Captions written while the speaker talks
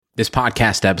This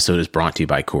podcast episode is brought to you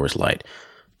by Coors Light.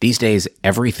 These days,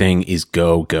 everything is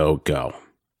go, go, go.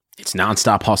 It's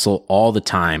nonstop hustle all the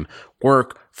time.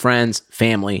 Work, friends,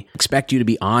 family expect you to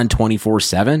be on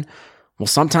 24/7. Well,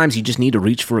 sometimes you just need to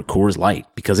reach for a Coors Light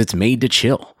because it's made to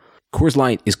chill. Coors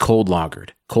Light is cold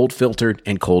lagered, cold filtered,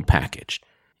 and cold packaged.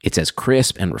 It's as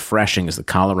crisp and refreshing as the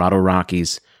Colorado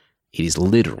Rockies. It is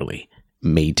literally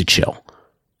made to chill.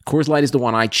 Coors Light is the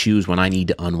one I choose when I need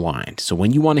to unwind. So when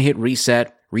you want to hit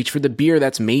reset, reach for the beer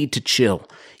that's made to chill.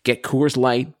 Get Coors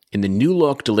Light in the new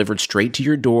look delivered straight to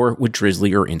your door with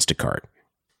Drizzly or Instacart.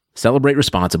 Celebrate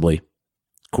responsibly.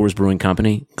 Coors Brewing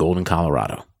Company, Golden,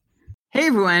 Colorado. Hey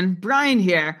everyone, Brian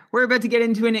here. We're about to get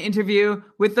into an interview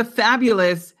with the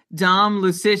fabulous Dom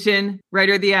Luszczyszyn,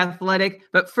 writer of The Athletic.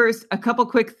 But first, a couple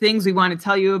quick things we want to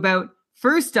tell you about.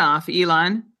 First off,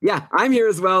 Elon. Yeah, I'm here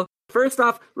as well. First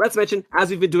off, let's mention, as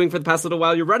we've been doing for the past little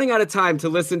while, you're running out of time to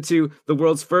listen to the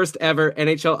world's first ever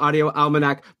NHL Audio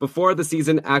Almanac before the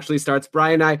season actually starts.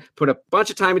 Brian and I put a bunch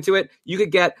of time into it. You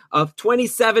could get a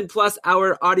 27-plus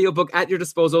hour audiobook at your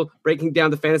disposal, breaking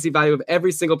down the fantasy value of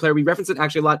every single player. We reference it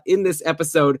actually a lot in this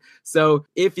episode. So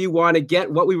if you want to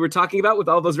get what we were talking about with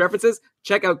all those references,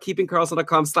 check out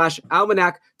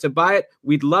keepingkarlsson.com/almanac to buy it.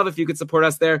 We'd love if you could support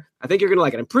us there. I think you're going to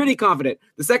like it. I'm pretty confident.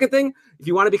 The second thing, if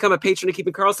you want to become a patron of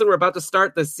Keeping Karlsson, we're about to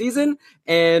start the season,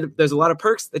 and there's a lot of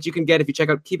perks that you can get if you check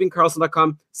out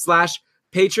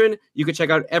keepingkarlsson.com/patron. You can check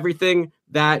out everything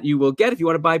that you will get if you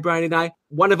want to buy Brian and I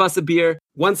one of us a beer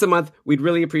once a month. We'd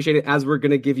really appreciate it, as we're going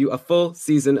to give you a full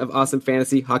season of awesome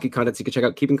fantasy hockey content. So you can check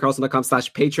out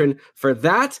keepingkarlsson.com/patron for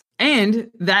that. And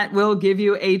that will give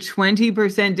you a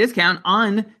 20% discount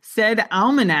on said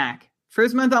almanac.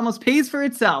 First month almost pays for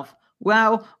itself.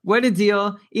 Wow, what a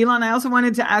deal. Elon, I also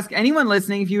wanted to ask anyone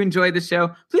listening, if you enjoyed the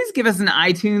show, please give us an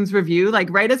iTunes review.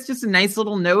 Write us just a nice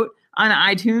little note on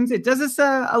iTunes. It does us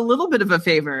a little bit of a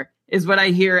favor, is what I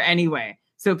hear anyway.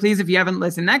 So please, if you haven't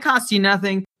listened, that costs you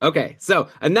nothing. Okay, so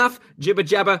enough jibba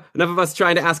jabba, enough of us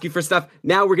trying to ask you for stuff.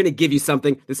 Now we're going to give you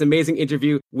something, this amazing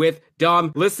interview with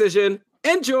Dom Luszczyszyn.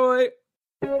 Enjoy!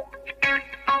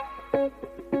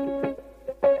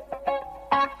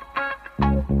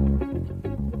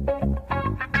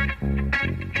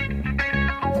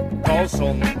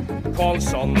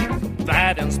 Karlsson,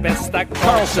 världens bästa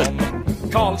Karlsson.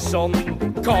 Karlsson,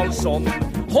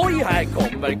 hoj här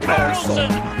kommer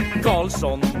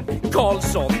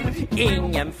Karlsson,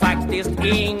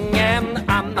 ingen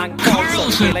annan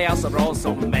Karlsson gillar jag så bra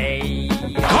som mig.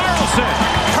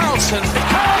 Karlsson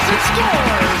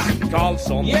scores!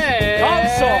 Karlsson,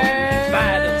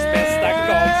 världens bästa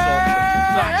Karlsson.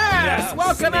 Yes,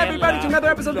 welcome everybody to another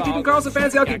episode of the Keeping Karlsson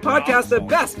Fantasy Hockey Podcast, the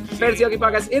best fantasy hockey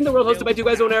podcast in the world, hosted by two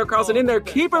guys who own Erik Karlsson in their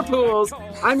keeper pools.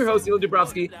 I'm your host, Neil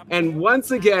Dubrovsky, and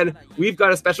once again, we've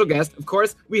got a special guest. Of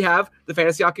course, we have the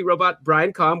fantasy hockey robot,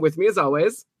 Brian Com, with me as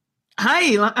always.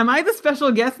 Hi, am I the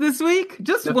special guest this week?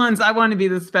 Just once, I want to be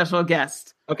the special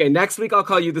guest. Okay, next week I'll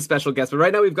call you the special guest, but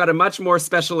right now we've got a much more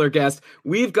specialer guest.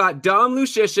 We've got Dom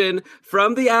Luszczyszyn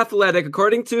from The Athletic.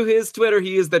 According to his Twitter,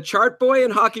 he is the chart boy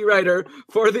and hockey writer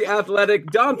for The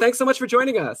Athletic. Dom, thanks so much for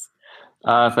joining us.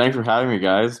 Thanks for having me,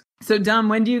 guys. So, Dom,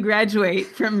 when do you graduate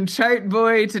from chart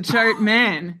boy to chart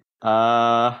man?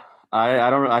 I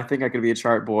think I could be a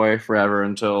chart boy forever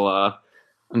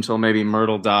until maybe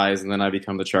Myrtle dies, and then I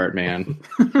become the chart man.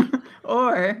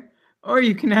 or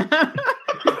you can have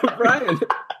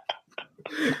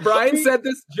Brian said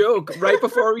this joke right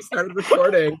before we started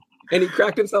recording, and he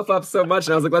cracked himself up so much,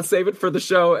 and I was like, let's save it for the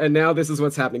show, and now this is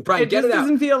what's happening. Brian, get it out. It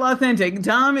doesn't feel authentic.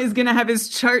 Dom is going to have his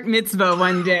chart mitzvah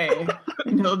one day,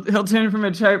 and he'll turn from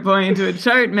a chart boy into a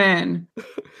chart man.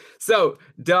 So,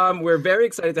 Dom, we're very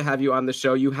excited to have you on the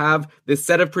show. You have this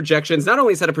set of projections, not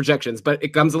only a set of projections, but it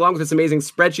comes along with this amazing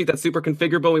spreadsheet that's super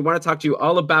configurable. We want to talk to you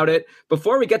all about it.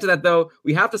 Before we get to that, though,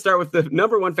 we have to start with the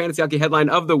number one fantasy hockey headline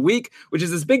of the week, which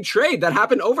is this big trade that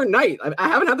happened overnight. I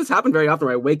haven't had this happen very often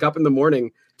where I wake up in the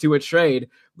morning to a trade.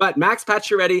 But Max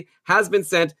Pacioretty has been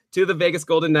sent to the Vegas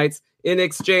Golden Knights in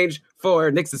exchange for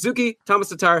Nick Suzuki, Thomas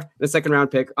Tatar, and a second-round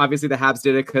pick. Obviously, the Habs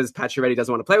did it because Pacioretty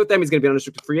doesn't want to play with them. He's going to be an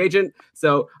unrestricted free agent.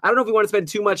 So I don't know if we want to spend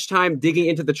too much time digging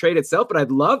into the trade itself, but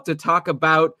I'd love to talk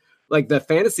about the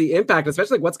fantasy impact,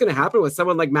 especially what's going to happen with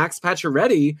someone like Max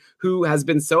Pacioretty, who has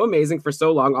been so amazing for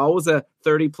so long, always a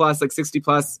 30-plus,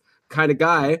 60-plus kind of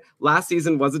guy. Last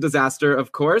season was a disaster,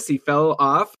 of course. He fell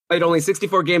off. Played only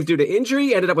 64 games due to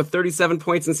injury, ended up with 37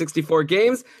 points in 64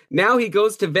 games. Now he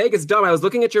goes to Vegas. Dom, I was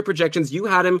looking at your projections. You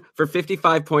had him for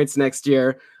 55 points next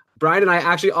year. Brian and I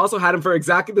actually also had him for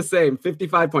exactly the same,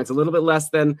 55 points, a little bit less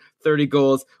than 30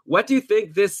 goals. What do you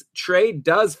think this trade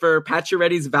does for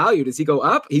Pacioretty's value? Does he go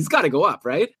up? He's got to go up,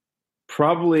 right?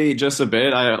 Probably just a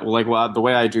bit. The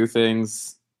way I do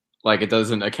things, like it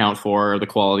doesn't account for the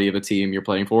quality of the team you're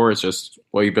playing for. It's just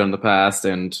what you've done in the past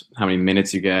and how many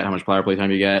minutes you get, how much power play time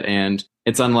you get. And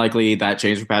it's unlikely that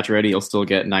changes for Pacioretty. You'll still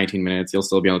get 19 minutes. You'll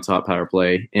still be on the top power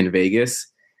play in Vegas.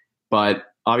 But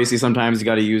obviously sometimes you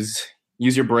got to use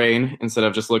your brain instead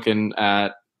of just looking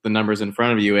at the numbers in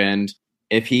front of you. And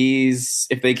if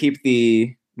they keep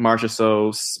the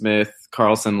Marchessault, Smith,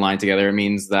 Karlsson line together, it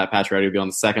means that Pacioretty will be on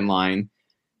the second line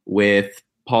with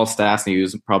Paul Stastny,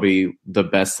 who's probably the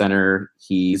best center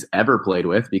he's ever played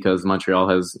with, because Montreal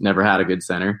has never had a good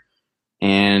center.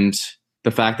 And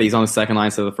the fact that he's on the second line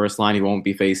instead of the first line, he won't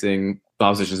be facing the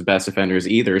opposition's best defenders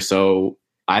either. So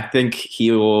I think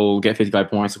he'll get 55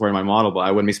 points according to my model, but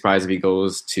I wouldn't be surprised if he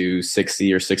goes to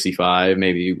 60 or 65,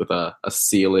 maybe with a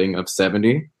ceiling of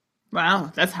 70.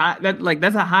 Wow, that's high.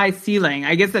 That's a high ceiling.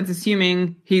 I guess that's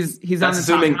assuming he's on the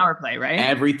top power play, right?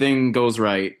 Everything goes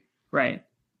right. Right.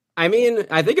 I mean,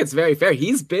 I think it's very fair.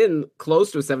 He's been close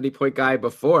to a 70-point guy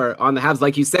before on the Habs,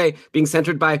 like you say, being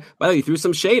centered by, well, you threw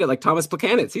some shade at like Thomas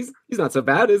Plekanec. He's not so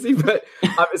bad, is he? But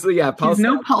obviously, yeah. He's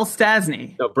no Paul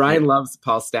Stastny. No, Brian loves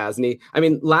Paul Stastny. I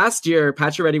mean, last year,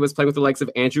 Pacioretty was playing with the likes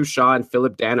of Andrew Shaw and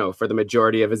Philip Dano for the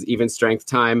majority of his even strength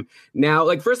time. Now,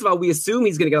 like, first of all, we assume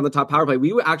he's going to get on the top power play.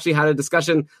 We actually had a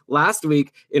discussion last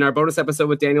week in our bonus episode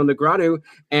with Daniel Negreanu,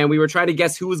 and we were trying to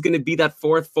guess who was going to be that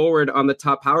fourth forward on the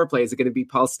top power play. Is it going to be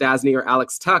Paul Stastny or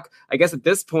Alex Tuch? I guess at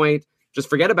this point, just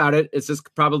forget about it. It's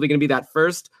just probably going to be that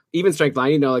first even strength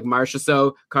line, like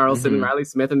Marchessault, Karlsson, and Riley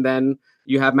Smith, and then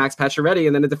you have Max Pacioretty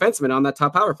and then a defenseman on that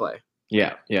top power play.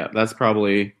 Yeah, that's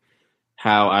probably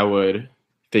how I would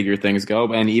figure things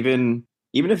go. And even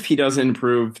if he doesn't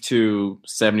improve to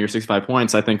 70 or 65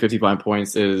 points, I think 55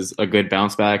 points is a good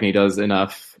bounce back, and he does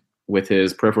enough with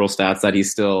his peripheral stats that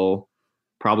he's still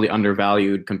probably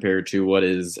undervalued compared to what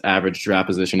his average draft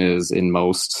position is in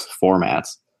most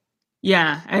formats.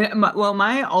 Yeah. And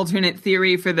my alternate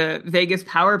theory for the Vegas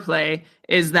power play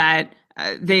is that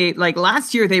they, like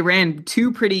last year, they ran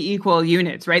two pretty equal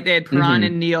units, right? They had Perron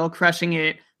and Neal crushing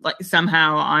it like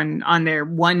somehow on their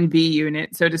 1B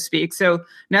unit, so to speak. So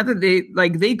now that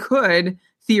they could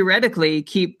theoretically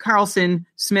keep Karlsson,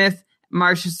 Smith,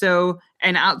 Marchessault,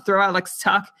 and throw Alex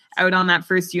Tuch out on that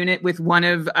first unit with one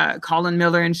of Colin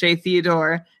Miller and Shea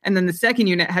Theodore. And then the second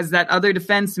unit has that other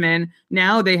defenseman.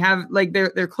 Now they have, like,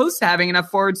 they're close to having enough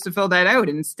forwards to fill that out.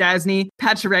 And Stastny,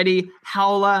 Pacioretty,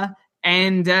 Haula,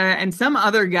 and some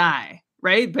other guy,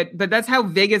 right? But that's how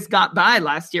Vegas got by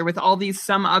last year with all these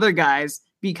some other guys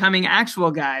becoming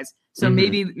actual guys. So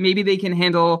maybe they can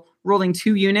handle rolling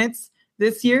two units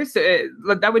this year. So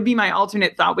that would be my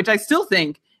alternate thought, which I still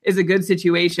think is a good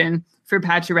situation for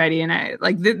Pacioretty. And I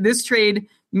like this trade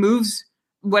moves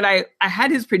what I had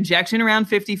his projection around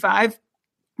 55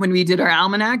 when we did our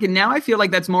almanac. And now I feel like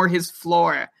that's more his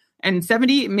floor. And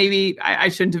 70, maybe I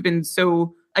shouldn't have been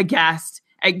so aghast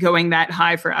at going that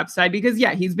high for upside, because he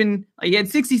had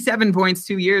 67 points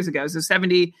 2 years ago. So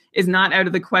 70 is not out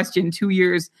of the question 2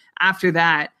 years after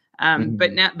that.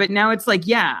 But now it's like,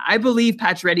 I believe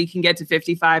Pacioretty can get to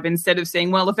 55 instead of saying,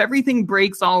 well, if everything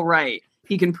breaks all right,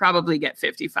 he can probably get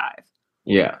 55.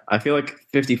 Yeah, I feel like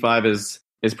 55 is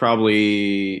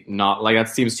probably not, like, that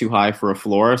seems too high for a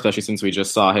floor, especially since we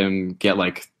just saw him get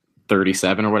like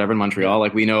 37 or whatever in Montreal.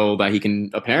 Like, we know that he can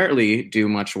apparently do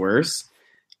much worse.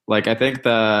 Like, I think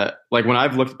that, like, when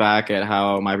I've looked back at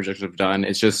how my projections have done,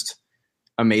 it's just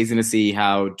amazing to see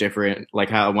how different, like,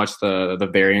 how much the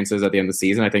variance is at the end of the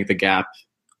season. I think the gap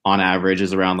on average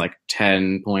is around like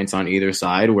 10 points on either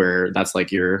side, where that's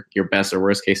like your best or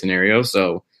worst case scenario.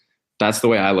 So that's the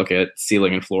way I look at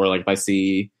ceiling and floor. Like, if I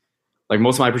see, like,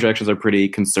 most of my projections are pretty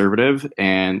conservative,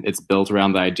 and it's built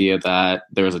around the idea that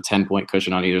there's a 10-point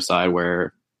cushion on either side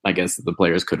where I guess the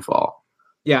players could fall.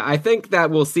 Yeah, I think that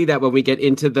we'll see that when we get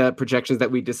into the projections that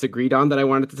we disagreed on that I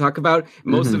wanted to talk about.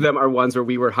 Most of them are ones where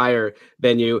we were higher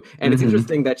than you. And it's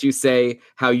interesting that you say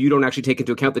how you don't actually take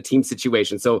into account the team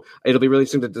situation. So it'll be really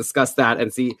interesting to discuss that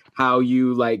and see how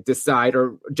you, like, decide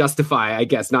or justify, I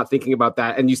guess, not thinking about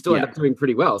that. And you still end up doing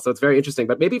pretty well. So it's very interesting.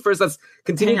 But maybe first let's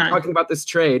continue talking about this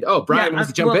trade. Oh, Brian wants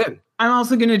to jump in. I'm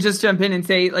also going to just jump in and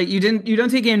say, like, you don't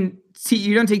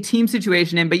take team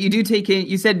situation in, but you do take in,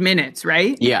 you said minutes,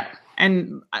 right? Yeah.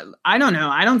 And I don't know.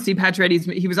 I don't see Pacioretty's.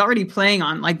 He was already playing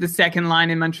on like the second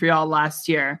line in Montreal last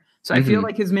year. So I feel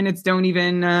like his minutes don't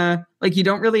even like, you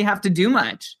don't really have to do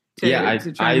much. I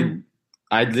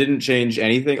didn't change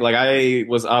anything. Like, I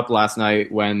was up last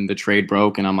night when the trade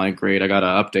broke, and I'm like, great, I got to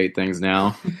update things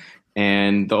now.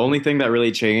 And the only thing that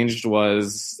really changed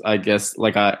was, I guess,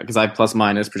 because I have plus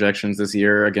minus projections this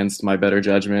year against my better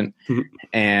judgment.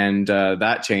 And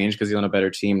that changed because he's on a better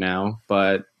team now.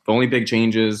 But the only big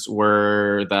changes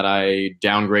were that I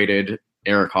downgraded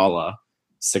Eric Halla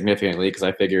significantly because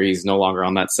I figure he's no longer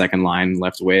on that second line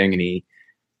left wing and he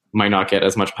might not get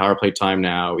as much power play time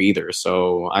now either.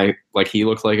 So he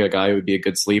looked like a guy who would be a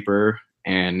good sleeper.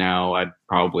 And now I'd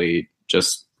probably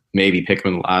just maybe pick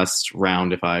him in the last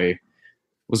round if I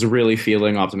was really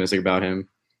feeling optimistic about him.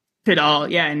 At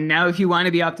all, yeah. And now, if you want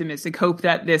to be optimistic, hope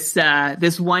that this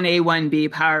 1A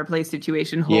 1B power play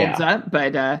situation holds up.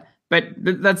 But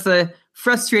that's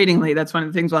frustratingly, that's one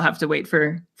of the things we'll have to wait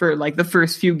for like the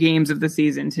first few games of the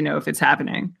season to know if it's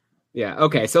happening. Yeah.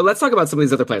 Okay. So let's talk about some of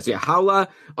these other players. Yeah, Halla,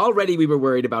 already we were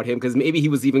worried about him because maybe he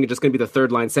was even just going to be the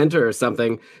third line center or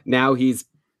something. Now he's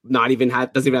doesn't even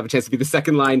have a chance to be the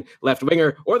second line left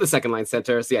winger or the second line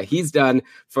center. So yeah, he's done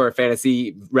for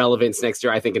fantasy relevance next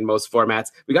year, I think, in most formats.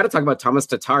 We got to talk about Thomas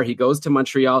Tatar. He goes to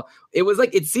Montreal.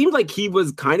 It seemed like he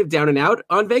was kind of down and out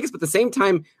on Vegas, but at the same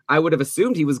time, I would have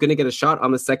assumed he was going to get a shot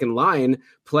on the second line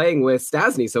playing with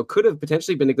Stastny. So could have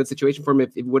potentially been a good situation for him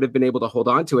if he would have been able to hold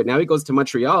on to it. Now he goes to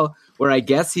Montreal, where I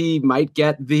guess he might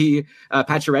get the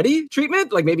Pacioretty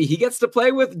treatment. Like maybe he gets to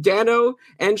play with Dano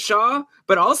and Shaw.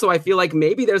 But also I feel like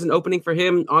maybe there's an opening for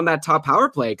him on that top power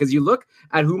play. Because you look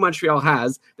at who Montreal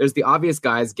has, there's the obvious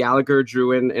guys, Gallagher,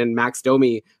 Drouin, and Max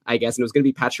Domi, I guess. And it was going to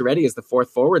be Pacioretty as the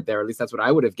fourth forward there. At least that's what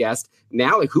I would have guessed.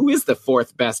 Now, like, who is the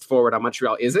fourth best forward on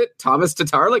Montreal? Is it Thomas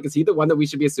Tatar? Like, is he the one that we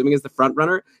should be assuming is the front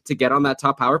runner to get on that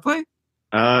top power play?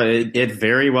 It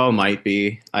very well might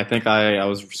be. I think I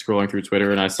was scrolling through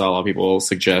Twitter and I saw a lot of people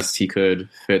suggest he could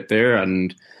fit there.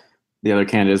 And the other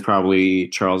candidate is probably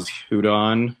Charles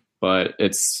Hudon. But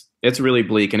it's really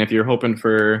bleak. And if you're hoping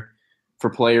for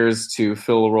players to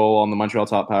fill a role on the Montreal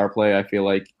top power play, I feel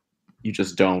like you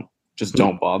just don't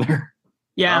bother.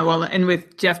 Yeah, well, and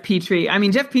with Jeff Petrie, I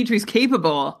mean, Jeff Petrie's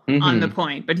capable on the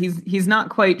point, but he's not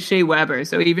quite Shea Weber.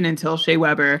 So even until Shea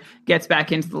Weber gets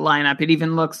back into the lineup, it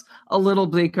even looks a little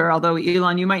bleaker. Although,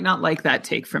 Elon, you might not like that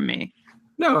take from me.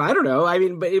 No, I don't know. I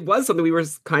mean, but it was something we were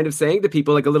kind of saying to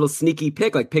people, like a little sneaky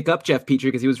pick up Jeff Petrie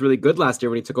because he was really good last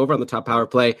year when he took over on the top power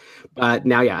play. But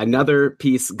now, yeah, another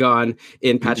piece gone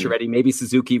in Pacioretty. Maybe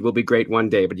Suzuki will be great one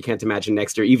day, but you can't imagine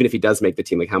next year, even if he does make the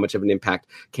team, like how much of an impact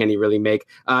can he really make?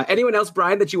 Anyone else,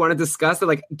 Brian, that you want to discuss that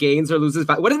like gains or loses?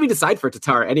 What did we decide for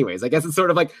Tatar anyways? I guess it's sort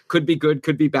of like could be good,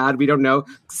 could be bad. We don't know.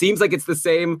 Seems like it's the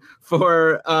same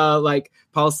for like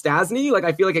Paul Stastny. Like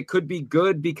I feel like it could be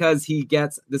good because he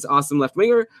gets this awesome left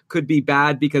winger, could be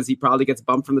bad because he probably gets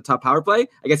bumped from the top power play.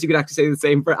 I guess you could actually say the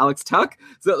same for Alex Tuch.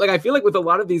 So like I feel like with a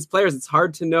lot of these players, it's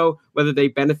hard to know whether they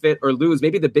benefit or lose.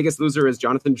 Maybe the biggest loser is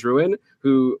Jonathan Drouin,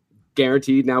 who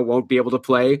guaranteed now won't be able to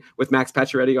play with Max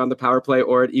Pacioretty on the power play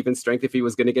or at even strength if he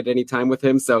was going to get any time with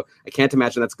him. So I can't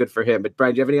imagine that's good for him. But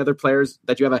Brian, do you have any other players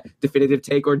that you have a definitive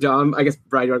take, or Dom? I guess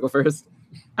Brian, you want to go first?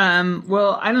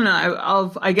 Well, I don't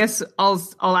know. I guess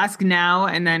I'll ask now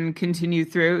and then continue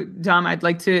through. Dom, I'd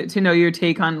like to know your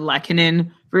take on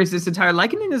Lehkonen versus Tatar.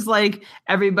 Lehkonen is like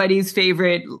everybody's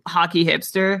favorite hockey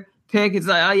hipster pick. It's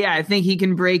like, oh yeah, I think he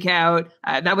can break out.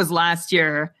 That was last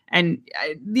year. And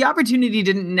the opportunity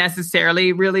didn't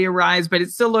necessarily really arise, but it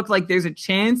still looked like there's a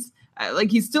chance.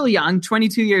 Like he's still young,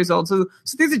 22 years old. So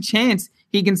there's a chance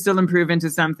he can still improve into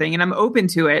something. And I'm open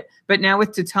to it. But now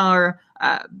with Tatar,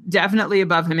 definitely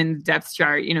above him in the depth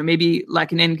chart, you know, maybe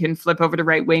Lehkonen can flip over to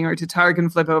right wing or Tatar can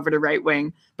flip over to right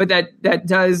wing. But that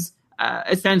does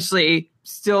essentially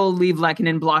still leave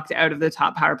Lehkonen blocked out of the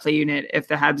top power play unit if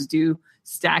the Habs do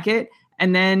stack it.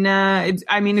 And then,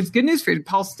 it's good news for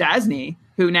Paul Stastny,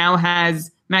 who now has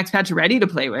Max Pacioretty to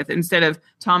play with instead of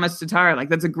Thomas Tatar. Like,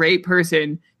 that's a great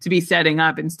person to be setting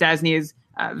up, and Stastny is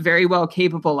very well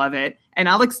capable of it. And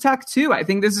Alex Tuch, too. I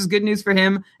think this is good news for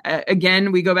him.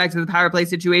 Again, we go back to the power play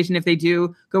situation. If they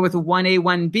do go with a 1A,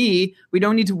 1B, we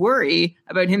don't need to worry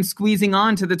about him squeezing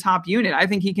on to the top unit. I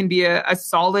think he can be a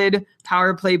solid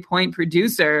power play point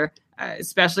producer,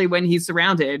 especially when he's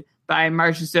surrounded by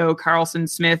Marchessault, Carlson,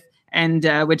 Smith, and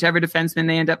whichever defenseman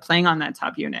they end up playing on that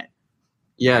top unit.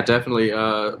 Yeah, definitely.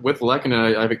 With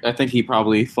Lehkonen, I think he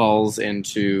probably falls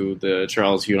into the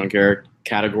Charles Hudon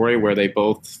category where they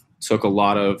both took a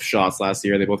lot of shots last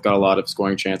year. They both got a lot of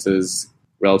scoring chances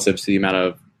relative to the amount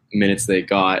of minutes they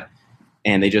got,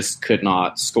 and they just could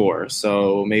not score.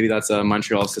 So maybe that's a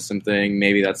Montreal system thing.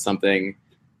 Maybe that's something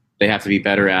they have to be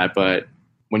better at. But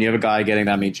when you have a guy getting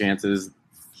that many chances,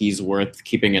 he's worth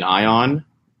keeping an eye on.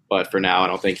 But for now, I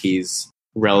don't think he's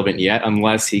relevant yet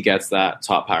unless he gets that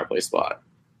top power play spot.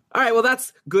 All right, well,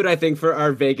 that's good, I think, for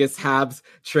our Vegas Habs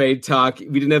trade talk.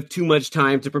 We didn't have too much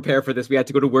time to prepare for this. We had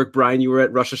to go to work. Brian, you were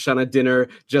at Rosh Hashanah dinner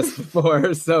just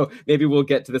before, so maybe we'll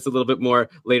get to this a little bit more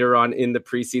later on in the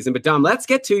preseason. But Dom, let's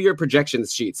get to your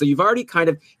projections sheet. So you've already kind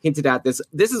of hinted at this.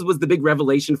 Was the big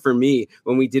revelation for me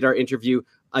when we did our interview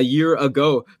a year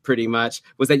ago, pretty much,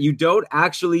 was that you don't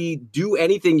actually do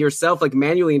anything yourself, like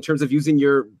manually, in terms of using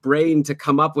your brain to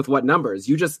come up with what numbers.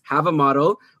 You just have a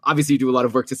model. Obviously, you do a lot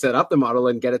of work to set up the model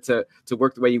and get it to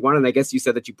work the way you want. And I guess you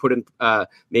said that you put in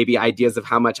maybe ideas of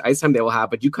how much ice time they will have,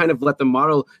 but you kind of let the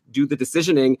model do the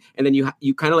decisioning, and then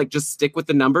you kind of like just stick with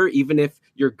the number, even if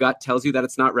your gut tells you that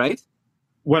it's not right.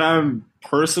 When I'm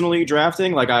personally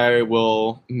drafting, like I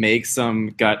will make some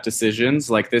gut decisions.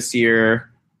 Like this year,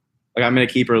 like I'm in a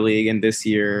keeper league, and this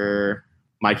year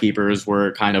my keepers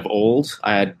were kind of old.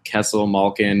 I had Kessel,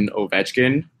 Malkin,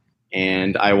 Ovechkin,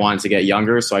 and I wanted to get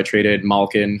younger, so I traded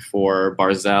Malkin for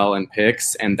Barzal and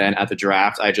picks. And then at the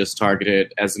draft, I just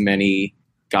targeted as many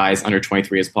guys under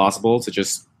 23 as possible to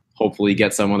just hopefully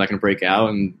get someone that can break out.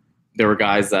 And there were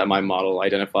guys that my model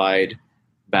identified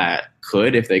that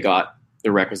could if they got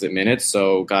the requisite minutes.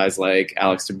 So guys like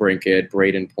Alex DeBrincat,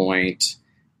 Braden Point,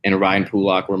 and Ryan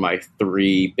Pulak were my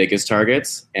three biggest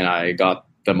targets, and I got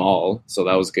them all. So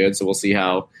that was good. So we'll see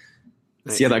how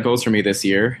that goes for me this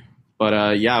year.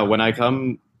 But when I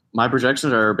come, my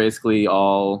projections are basically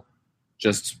all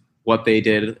just what they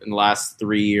did in the last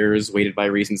 3 years, weighted by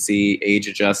recency, age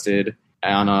adjusted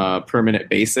on a per minute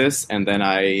basis. And then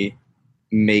I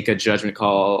make a judgment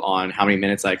call on how many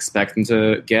minutes I expect them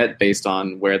to get based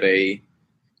on where they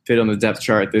fit on the depth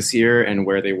chart this year and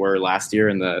where they were last year,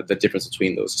 and the difference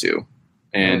between those two.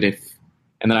 And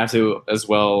then I have to as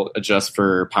well adjust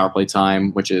for power play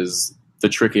time, which is the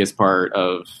trickiest part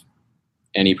of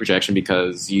any projection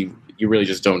because you really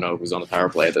just don't know who's on the power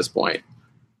play at this point.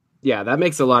 Yeah, that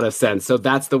makes a lot of sense. So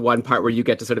that's the one part where you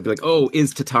get to sort of be like, oh,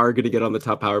 is Tatar going to get on the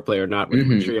top power play or not with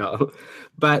Montreal?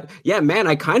 But yeah, man,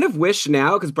 I kind of wish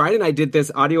now, because Brian and I did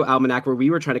this audio almanac where we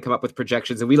were trying to come up with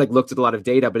projections, and we like looked at a lot of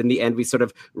data, but in the end, we sort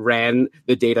of ran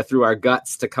the data through our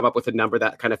guts to come up with a number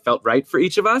that kind of felt right for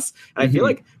each of us. And I feel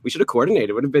like we should have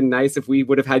coordinated. It would have been nice if we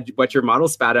would have had what your model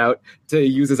spat out to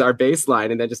use as our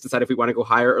baseline and then just decide if we want to go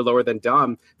higher or lower than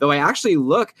Dom. Though I actually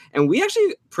look, and we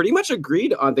actually pretty much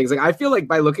agreed on things. Like I feel like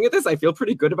by looking at this, I feel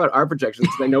pretty good about our projections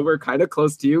because I know we're kind of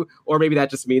close to you, or maybe that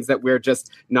just means that we're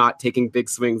just not taking big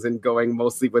swings and going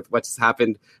mostly with what's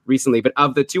happened recently. But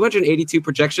of the 282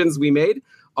 projections we made,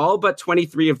 all but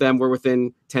 23 of them were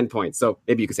within 10 points. So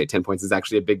maybe you could say 10 points is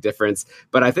actually a big difference.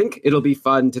 But I think it'll be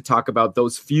fun to talk about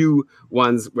those few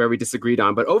ones where we disagreed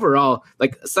on. But overall,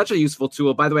 like such a useful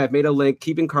tool. By the way, I've made a link,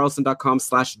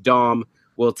 keepingkarlsson.com/Dom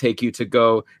will take you to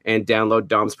go and download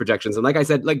Dom's projections. And like I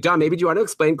said, like Dom, maybe do you want to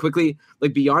explain quickly,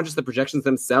 like beyond just the projections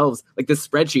themselves, like this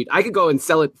spreadsheet? I could go and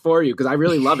sell it for you because I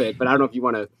really love it, but I don't know if you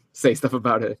want to say stuff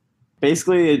about it.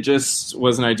 Basically, it just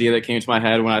was an idea that came to my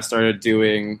head when I started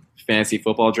doing fantasy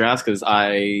football drafts because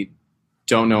I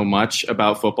don't know much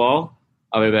about football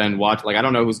other than watch. Like, I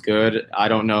don't know who's good. I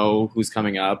don't know who's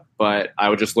coming up, but I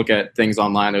would just look at things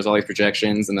online. There's all these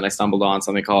projections, and then I stumbled on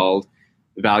something called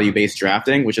value-based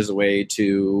drafting, which is a way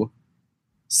to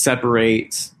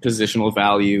separate positional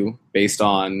value based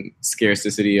on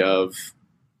scarcity of,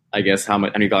 I guess, how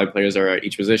many valuable players are at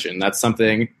each position. That's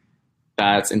something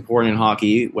that's important in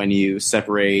hockey when you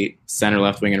separate center,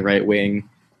 left wing, and right wing.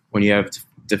 When you have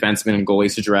defensemen and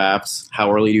goalies to draft,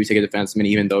 how early do you take a defenseman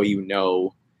even though you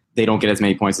know they don't get as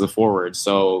many points as a forward?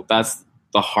 So that's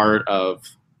the heart of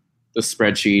the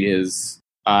spreadsheet. Is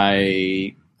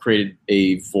I created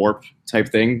a VORP type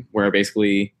thing where I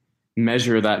basically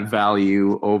measure that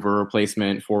value over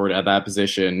replacement forward at that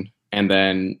position, and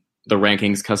then the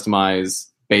rankings customize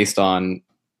based on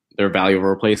their value over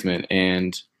replacement.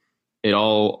 And it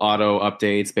all auto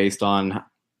updates based on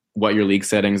what your league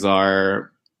settings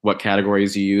are, what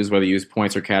categories you use, whether you use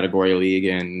points or category league.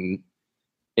 And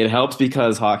it helps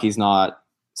because hockey's not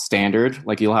standard.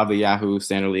 Like you'll have the Yahoo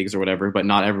standard leagues or whatever, but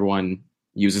not everyone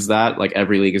uses that. Like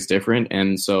every league is different.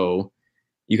 And so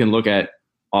you can look at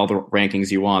all the rankings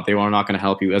you want. They are not going to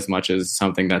help you as much as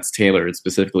something that's tailored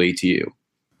specifically to you.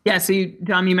 Yeah, so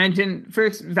Dom, you mentioned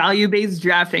first value-based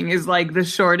drafting is like the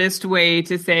shortest way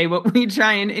to say what we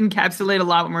try and encapsulate a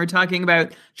lot when we're talking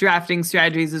about drafting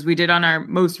strategies, as we did on our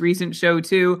most recent show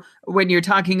too, when you're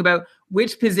talking about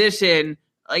which position,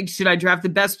 like should I draft the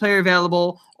best player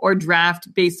available or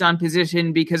draft based on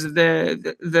position because of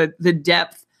the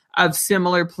depth of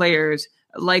similar players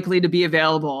likely to be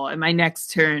available in my next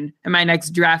turn and my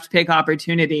next draft pick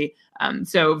opportunity.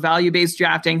 So value-based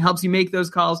drafting helps you make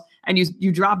those calls. And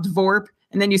you dropped VORP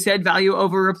And then you said value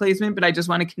over replacement, but I just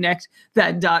want to connect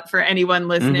that dot for anyone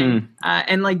listening.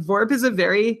 And like VORP is a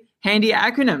very handy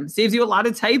acronym, saves you a lot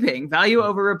of typing, value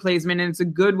over replacement. And it's a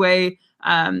good way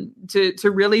to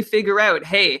really figure out,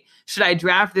 hey, should I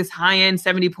draft this high-end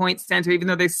 70-point center, even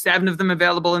though there's 7 of them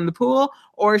available in the pool,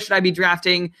 or should I be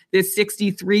drafting this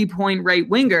 63-point right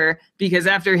winger because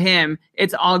after him,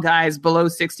 it's all guys below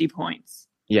 60 points?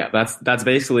 Yeah, that's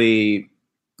basically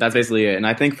it. And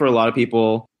I think for a lot of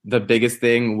people, the biggest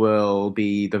thing will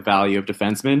be the value of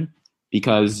defensemen,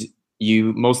 because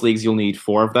most leagues you'll need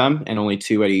 4 of them and only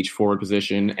 2 at each forward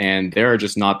position, and there are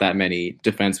just not that many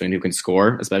defensemen who can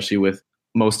score, especially with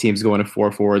most teams going to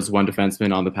 4 forwards, 1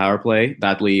 defenseman on the power play.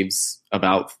 That leaves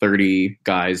about 30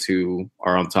 guys who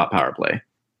are on the top power play.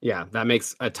 Yeah, that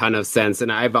makes a ton of sense.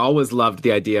 And I've always loved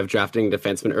the idea of drafting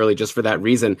defensemen early just for that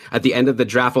reason. At the end of the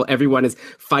draft, while everyone is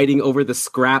fighting over the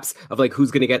scraps of like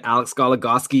who's going to get Alex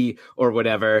Goligoski or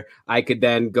whatever, I could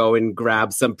then go and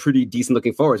grab some pretty decent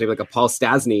looking forwards. Maybe like a Paul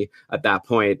Stasny at that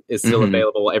point is still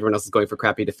available while everyone else is going for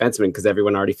crappy defensemen because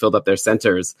everyone already filled up their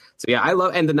centers. So yeah, I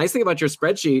love, and the nice thing about your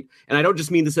spreadsheet, and I don't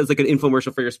just mean this as like an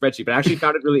infomercial for your spreadsheet, but I actually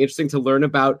found it really interesting to learn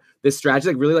about this strategy,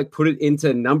 like really like put it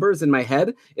into numbers in my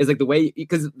head, is like the way,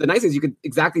 because the nice thing is you could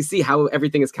exactly see how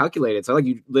everything is calculated. So like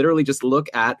you literally just look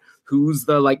at who's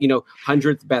the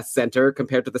 100th best center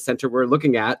compared to the center we're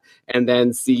looking at, and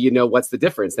then see, what's the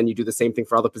difference. Then you do the same thing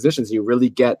for all the positions. And you really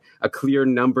get a clear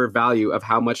number value of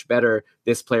how much better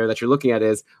this player that you're looking at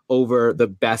is over the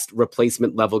best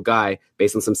replacement level guy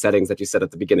based on some settings that you set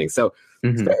at the beginning. So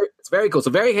it's very cool. So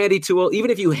very handy tool.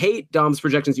 Even if you hate Dom's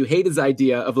projections, you hate his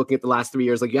idea of looking at the last 3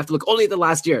 years, like you have to look only at the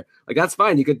last year. Like that's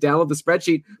fine. You could download the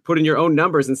spreadsheet, put in your own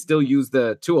numbers and still use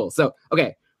the tool. So,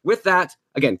 okay. With that,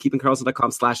 again,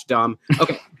 keepingkarlsson.com/Dom.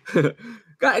 Okay.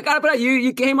 Got to put out,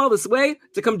 you came all this way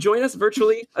to come join us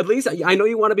virtually, at least. I know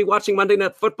you want to be watching Monday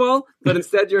Night Football, but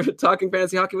instead you're talking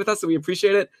fantasy hockey with us, so we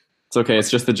appreciate it. It's okay.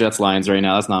 It's just the Jets Lions right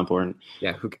now. That's not important.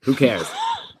 Yeah, who cares?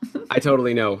 I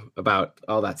totally know about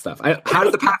all that stuff. How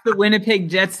did the Winnipeg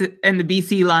Jets and the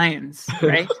BC Lions,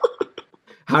 right?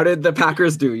 How did the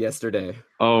Packers do yesterday?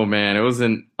 Oh, man, it was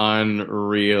an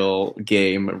unreal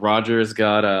game. Rodgers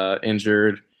got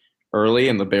injured early,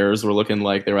 and the Bears were looking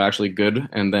like they were actually good.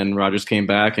 And then Rodgers came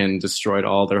back and destroyed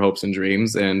all their hopes and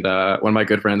dreams. And one of my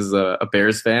good friends is a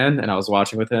Bears fan, and I was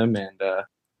watching with him. And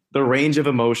the range of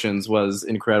emotions was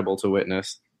incredible to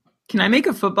witness. Can I make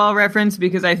a football reference?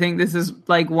 Because I think this is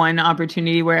like one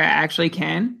opportunity where I actually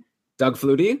can. Doug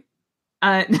Flutie?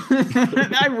 I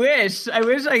wish I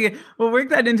could. We'll work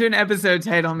that into an episode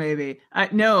title, maybe.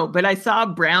 No, but I saw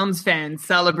Browns fans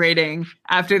celebrating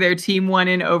after their team won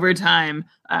in overtime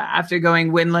after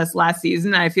going winless last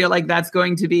season. I feel like that's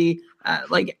going to be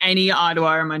like any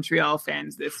Ottawa or Montreal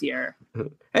fans this year.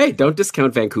 Hey, don't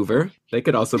discount Vancouver. They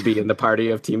could also be in the party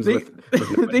of teams with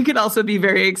they could also be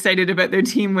very excited about their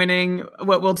team winning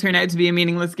what will turn out to be a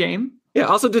meaningless game. Yeah,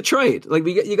 also Detroit. Like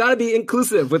you got to be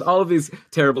inclusive with all of these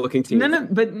terrible-looking teams.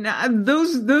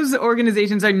 Those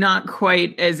organizations are not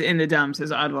quite as in the dumps as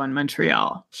Ottawa and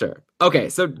Montreal. Sure. Okay,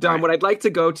 so Dom, what I'd like to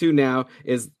go to now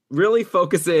is really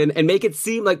focus in and make it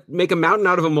seem like make a mountain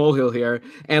out of a molehill here,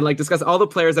 and like discuss all the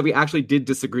players that we actually did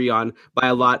disagree on by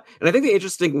a lot. And I think the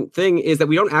interesting thing is that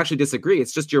we don't actually disagree.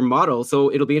 It's just your model.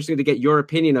 So it'll be interesting to get your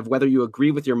opinion of whether you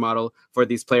agree with your model for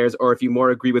these players, or if you more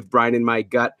agree with Brian and my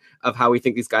gut of how we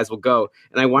think these guys will go.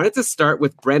 And I wanted to start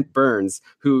with Brent Burns,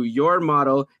 who your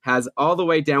model has all the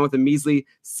way down with a measly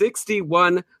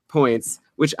 61 points,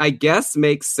 which I guess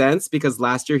makes sense because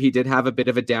last year he did have a bit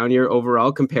of a down year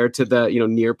overall compared to the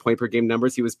near point per game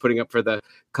numbers he was putting up for the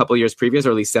couple years previous,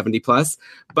 or at least 70 plus.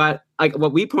 But like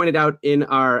what we pointed out in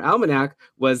our almanac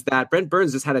was that Brent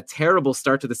Burns just had a terrible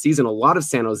start to the season. A lot of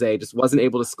San Jose just wasn't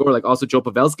able to score. Like also Joe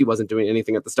Pavelski wasn't doing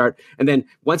anything at the start. And then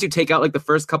once you take out like the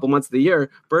first couple months of the year,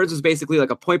 Burns was basically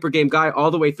like a point per game guy all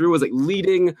the way through, was like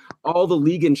leading all the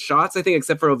league in shots, I think,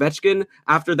 except for Ovechkin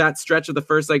after that stretch of the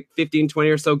first like 15, 20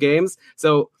 or so games.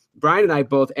 So Brian and I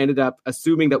both ended up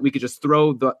assuming that we could just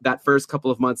throw that first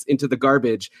couple of months into the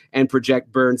garbage and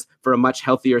project Burns for a much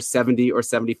healthier 70 or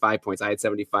 75 points. I had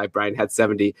 75, Brian had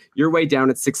 70. You're way down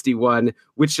at 61.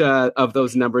 Which of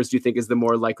those numbers do you think is the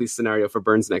more likely scenario for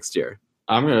Burns next year?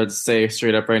 I'm going to say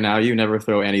straight up right now, you never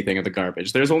throw anything in the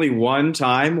garbage. There's only one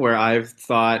time where I've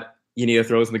thought you need to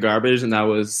throw it in the garbage, and that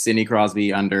was Sidney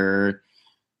Crosby under...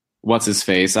 what's his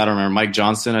face? I don't remember. Mike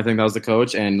Johnston, I think that was the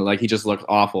coach. And like, he just looked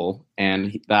awful.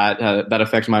 And that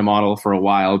affected my model for a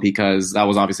while because that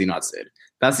was obviously not Sid.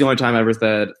 That's the only time I ever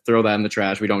said, throw that in the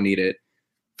trash. We don't need it.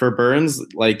 For Burns,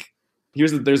 like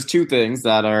there's two things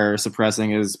that are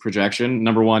suppressing his projection.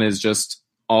 Number one is just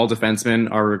all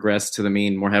defensemen are regressed to the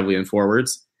mean more heavily than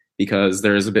forwards because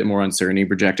there is a bit more uncertainty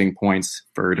projecting points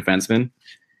for defensemen.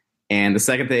 And the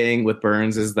second thing with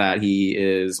Burns is that he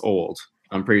is old.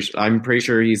 I'm pretty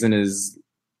sure he's in his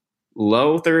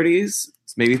low 30s,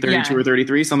 maybe 32 or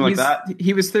 33, something like that.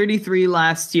 He was 33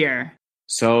 last year.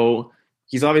 So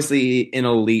he's obviously an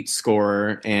elite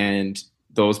scorer, and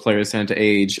those players tend to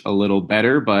age a little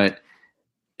better, but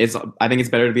I think it's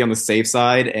better to be on the safe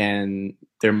side, and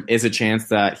there is a chance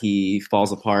that he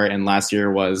falls apart, and last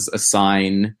year was a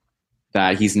sign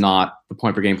that he's not the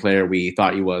point per game player we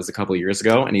thought he was a couple of years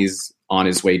ago, and he's on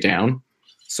his way down.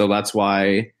 So that's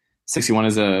why 61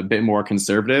 is a bit more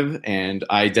conservative, and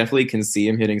I definitely can see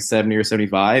him hitting 70 or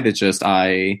 75. It's just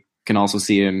I can also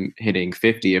see him hitting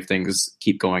 50 if things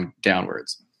keep going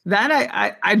downwards. That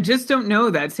I just don't know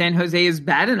that San Jose is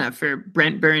bad enough for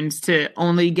Brent Burns to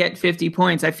only get 50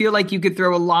 points. I feel like you could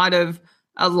throw a lot of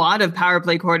power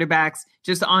play quarterbacks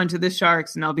just onto the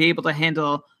Sharks, and they'll be able to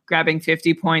handle grabbing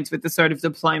 50 points with the sort of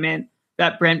deployment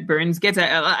that Brent Burns gets.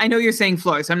 I know you're saying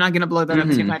floor, so I'm not going to blow that up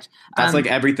too much. That's like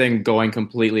everything going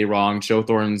completely wrong. Joe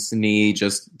Thornton's knee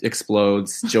just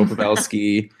explodes. Joe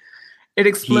Pavelski, it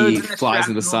explodes. He flies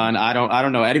in the sun. I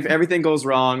don't know. Everything goes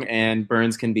wrong, and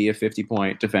Burns can be a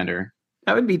 50-point defender.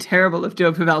 That would be terrible if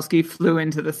Joe Pavelski flew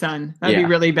into the sun. That'd be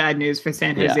really bad news for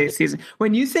San Jose's season.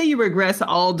 When you say you regress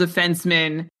all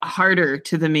defensemen harder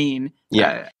to the mean,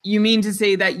 you mean to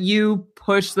say that you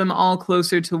push them all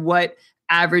closer to what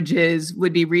averages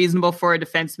would be reasonable for a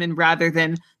defenseman rather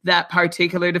than that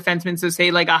particular defenseman. So say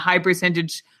like a high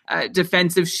percentage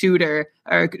defensive shooter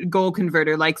or goal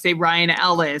converter, like say Ryan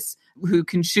Ellis, who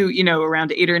can shoot,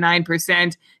 around 8 or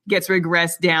 9%, gets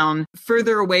regressed down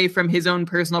further away from his own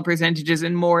personal percentages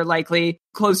and more likely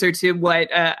closer to what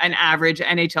an average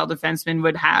NHL defenseman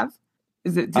would have.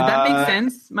 Did that make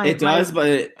sense? It does,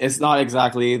 but it's not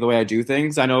exactly the way I do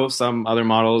things. I know some other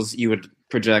models you would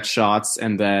project shots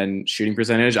and then shooting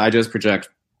percentage. I just project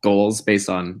goals based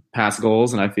on past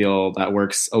goals, and I feel that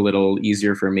works a little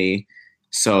easier for me.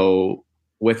 So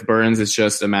with Burns, it's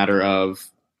just a matter of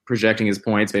projecting his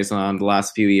points based on the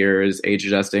last few years, age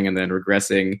adjusting, and then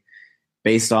regressing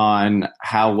based on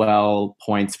how well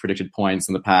predicted points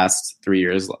in the past 3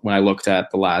 years. When I looked at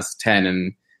the last 10,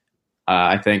 and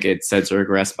I think it said to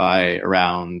regress by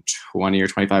around 20 or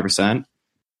 25%.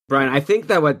 Brian, I think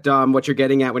that what you're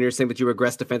getting at when you're saying that you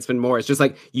regress defensemen more is just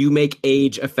like you make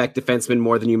age affect defensemen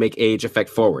more than you make age affect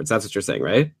forwards. That's what you're saying,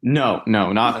 right? No,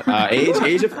 not age.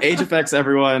 Age affects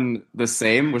everyone the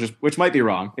same, which might be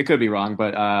wrong. It could be wrong,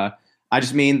 but I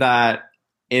just mean that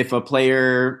if a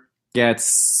player gets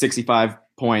 65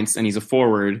 points and he's a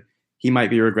forward, he might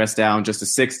be regressed down just to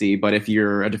 60. But if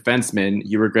you're a defenseman,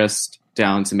 you regressed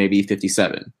down to maybe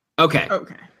 57. Okay.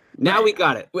 Now we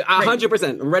got it.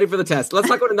 100%. We're ready for the test. Let's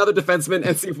talk about another defenseman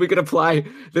and see if we can apply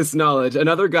this knowledge.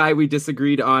 Another guy we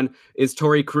disagreed on is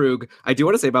Torrey Krug. I do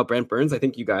want to say about Brent Burns, I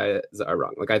think you guys are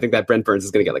wrong. Like, I think that Brent Burns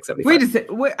is going to get like 75. Wait a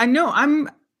second. I know.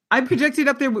 I projected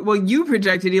up there. Well, you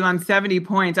projected Elon 70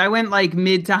 points. I went like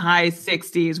mid to high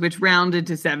 60s, which rounded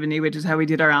to 70, which is how we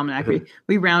did our almanac.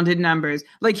 We rounded numbers.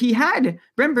 Like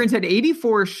Brent Burns had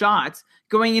 84 shots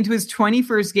going into his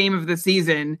 21st game of the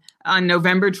season on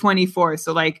November 24th.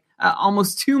 So like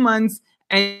almost 2 months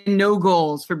and no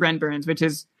goals for Brent Burns, which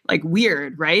is like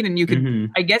weird, right? And you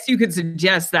could, I guess you could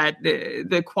suggest that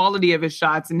the quality of his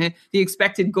shots and the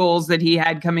expected goals that he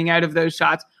had coming out of those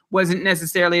shots wasn't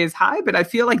necessarily as high, but I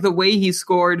feel like the way he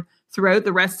scored throughout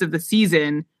the rest of the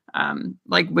season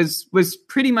was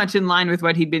pretty much in line with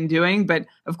what he'd been doing. But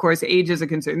of course, age is a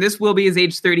concern. This will be his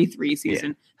age 33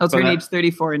 season. He'll turn age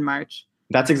 34 in March.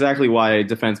 That's exactly why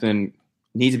defensemen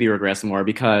need to be regressed more,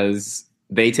 because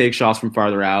they take shots from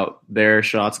farther out. Their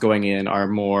shots going in are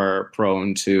more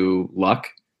prone to luck.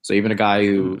 So even a guy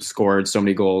who scored so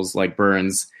many goals like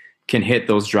Burns can hit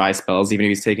those dry spells, even if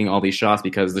he's taking all these shots,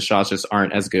 because the shots just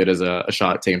aren't as good as a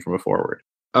shot taken from a forward.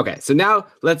 Okay, so now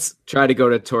let's try to go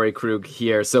to Torrey Krug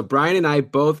here. So Brian and I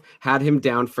both had him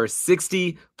down for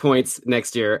 60 points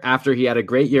next year. After he had a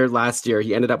great year last year,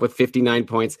 he ended up with 59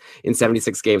 points in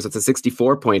 76 games. So it's a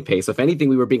 64-point pace. So if anything,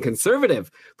 we were being conservative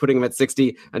putting him at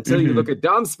 60 until you look at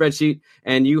Dom's spreadsheet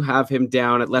and you have him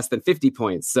down at less than 50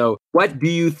 points. So what do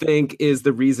you think is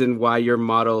the reason why your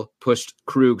model pushed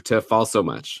Krug to fall so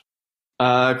much?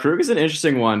 Krug is an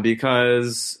interesting one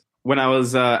because when I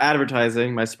was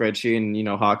advertising my spreadsheet and,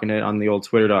 hawking it on the old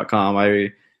twitter.com,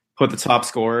 I put the top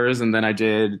scorers and then I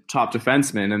did top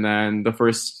defensemen. And then the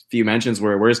first few mentions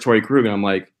were, where's Torrey Krug? And I'm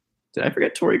like, did I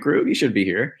forget Torrey Krug? He should be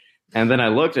here. And then I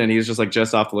looked and he was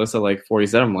just off the list at like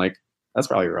 47. I'm like, that's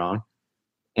probably wrong.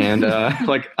 And I'm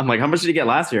like, how much did he get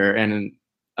last year? And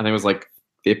I think it was like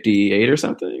 58 or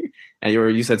something. And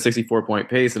you said 64-point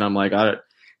pace. And I'm like,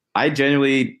 I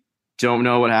genuinely don't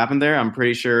know what happened there. I'm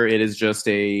pretty sure it is just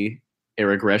a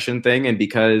regression thing. And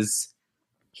because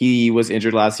he was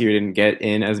injured last year, didn't get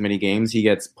in as many games, he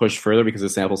gets pushed further because the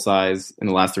sample size in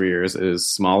the last 3 years is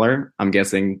smaller. I'm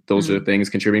guessing those are the things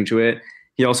contributing to it.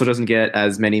 He also doesn't get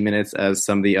as many minutes as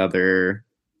some of the other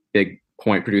big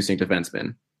point producing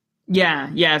defensemen.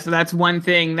 Yeah. So that's one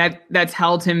thing that's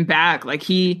held him back. Like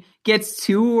he gets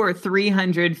 200 or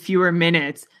 300 fewer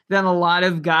minutes than a lot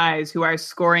of guys who are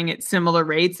scoring at similar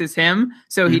rates as him.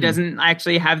 So he doesn't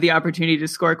actually have the opportunity to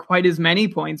score quite as many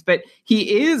points, but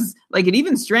he is like at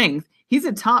even strength. He's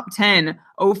a top 10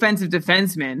 offensive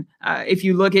defenseman if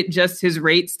you look at just his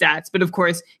rate stats. But of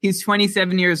course, he's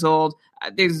 27 years old.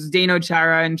 There's Zdeno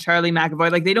Chara and Charlie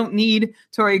McAvoy. Like they don't need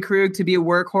Torrey Krug to be a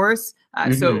workhorse.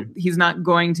 So he's not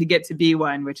going to get to be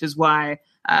one, which is why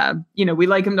we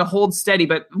like him to hold steady.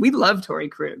 But we love Torrey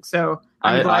Krug, so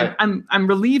I'm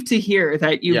relieved to hear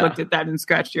that you looked at that and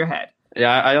scratched your head.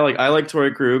 Yeah, I like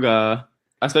Torrey Krug,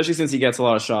 especially since he gets a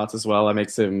lot of shots as well. That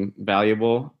makes him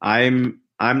valuable. I'm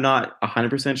not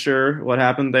 100% sure what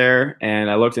happened there, and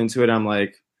I looked into it. I'm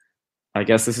like, I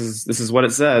guess this is what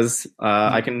it says.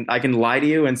 I can lie to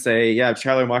you and say, yeah,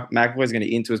 Charlie McAvoy is going to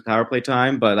eat into his power play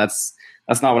time, but that's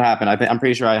not what happened. I'm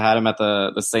pretty sure I had him at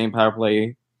the same power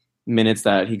play minutes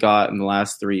that he got in the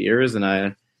last 3 years, and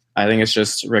I think it's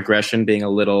just regression being a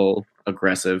little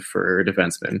aggressive for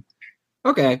defensemen.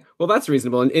 Okay, well that's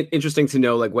reasonable and interesting to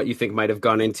know like what you think might have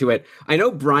gone into it. I know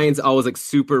Brian's always like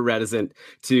super reticent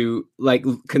to like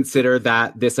consider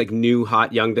that this like new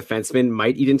hot young defenseman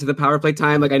might eat into the power play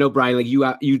time. Like I know Brian, like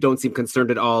you don't seem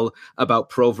concerned at all about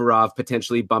Provorov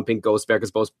potentially bumping Ghost Bear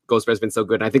because Ghost Bear's been so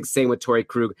good. And I think same with Torrey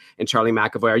Krug and Charlie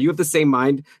McAvoy. Are you of the same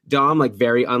mind, Dom? Like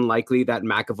very unlikely that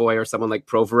McAvoy or someone like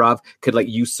Provorov could like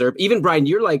usurp. Even Brian,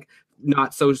 you're like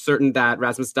not so certain that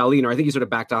Rasmus Dahlin, or I think you sort of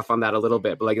backed off on that a little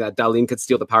bit, but like that Dahlin could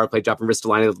steal the power play job from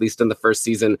Ristolainen at least in the first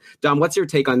season. Dom, what's your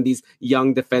take on these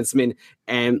young defensemen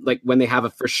and like when they have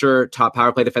a for sure top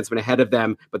power play defenseman ahead of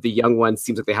them, but the young one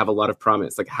seems like they have a lot of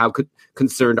promise? Like how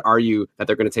concerned are you that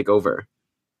they're going to take over?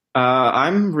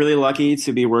 I'm really lucky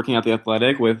to be working at The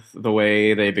Athletic with the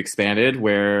way they've expanded,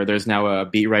 where there's now a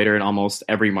beat writer in almost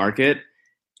every market.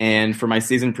 And for my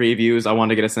season previews, I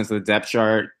wanted to get a sense of the depth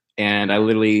chart. And I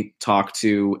literally talked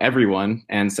to everyone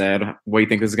and said, what do you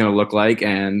think this is going to look like?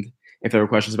 And if there were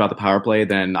questions about the power play,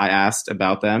 then I asked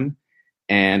about them.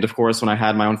 And of course, when I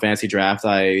had my own fantasy draft,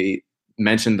 I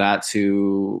mentioned that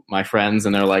to my friends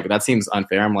and they're like, that seems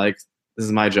unfair. I'm like, this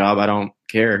is my job. I don't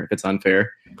care if it's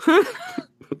unfair.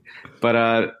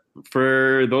 But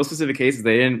for those specific cases,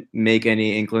 they didn't make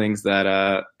any inklings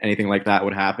that anything like that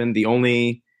would happen. The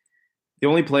only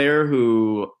player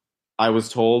who I was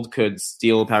told could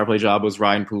steal a power play job was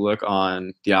Ryan Pulock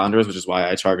on the Islanders, which is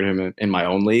why I targeted him in my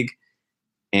own league.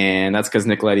 And that's because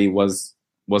Nick Leddy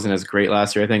wasn't as great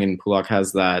last year, I think, and Pulock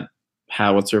has that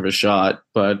howitzer of a shot.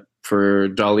 But for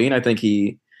Dahlin, I think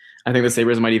the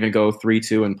Sabres might even go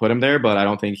 3-2 and put him there, but I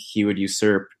don't think he would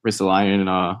usurp Ristolainen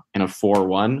in a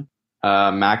 4-1.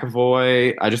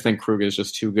 McAvoy, I just think Krug is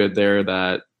just too good there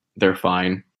that they're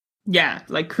fine. Yeah,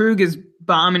 like Krug is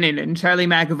bombing it, and Charlie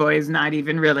McAvoy is not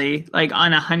even really like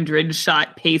on 100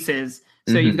 shot paces.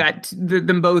 So you've got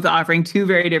them both offering two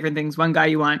very different things. One guy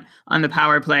you want on the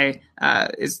power play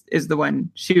is the one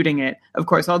shooting it, of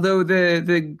course. Although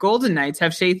the Golden Knights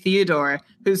have Shea Theodore,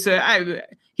 who's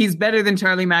he's better than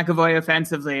Charlie McAvoy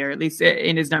offensively, or at least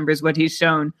in his numbers, what he's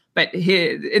shown. But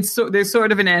there's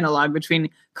sort of an analog between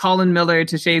Colin Miller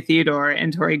to Shea Theodore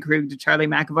and Torrey Krug to Charlie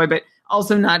McAvoy, but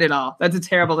also not at all. That's a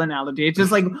terrible analogy. It's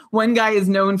just like one guy is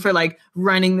known for like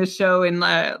running the show and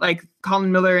like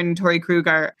Colin Miller and Torrey Krug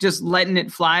are just letting it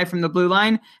fly from the blue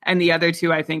line. And the other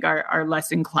two, I think, are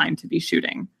less inclined to be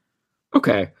shooting.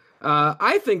 Okay.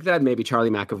 I think that maybe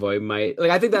Charlie McAvoy might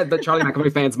I think that the Charlie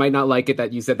McAvoy fans might not like it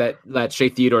that you said that Shea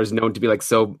Theodore is known to be like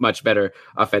so much better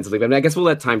offensively. But I guess we'll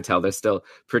let time tell. They're still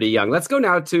pretty young. Let's go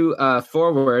now to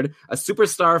forward, a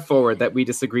superstar forward that we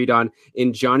disagreed on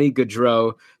in Johnny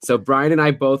Gaudreau. So Brian and I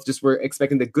both just were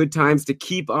expecting the good times to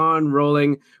keep on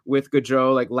rolling with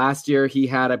Gaudreau. Like last year he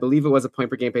had, I believe it was a point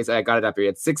per game pace. I got it up here. He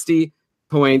had 60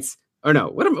 points. Or no,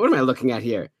 what am I looking at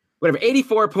here? Whatever,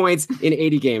 84 points in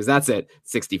 80 games. That's it.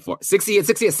 60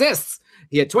 assists.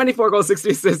 He had 24 goals,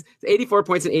 60 assists, 84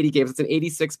 points in 80 games. It's an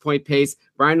 86-point pace.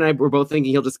 Brian and I were both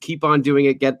thinking he'll just keep on doing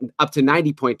it, get up to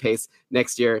 90-point pace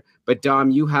next year. But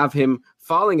Dom, you have him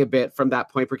falling a bit from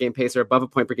that point per game pace or above a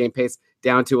point per game pace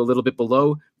down to a little bit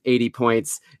below 80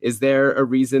 points. Is there a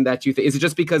reason that you think? Is it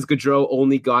just because Gaudreau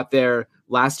only got there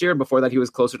last year? Before that, he was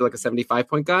closer to like a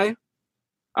 75-point guy?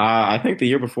 I think the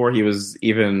year before he was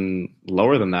even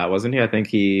lower than that, wasn't he? I think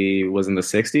he was in the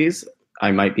 60s.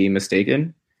 I might be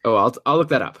mistaken. Oh, I'll look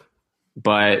that up.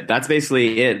 But that's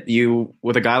basically it. You,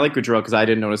 with a guy like Gaudreau, because I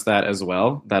didn't notice that as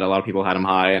well, that a lot of people had him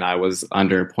high and I was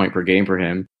under point per game for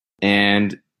him.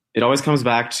 And it always comes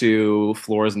back to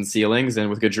floors and ceilings. And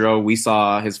with Gaudreau, we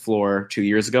saw his floor 2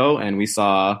 years ago, and we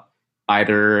saw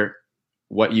either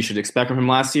what you should expect from him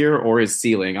last year or his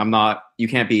ceiling. You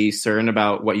can't be certain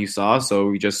about what you saw. So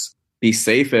we just be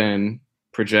safe and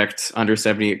project under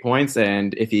 78 points.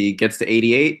 And if he gets to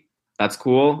 88, that's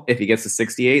cool. If he gets to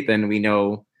 68, then we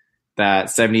know that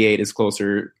 78 is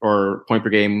closer, or point per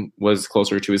game was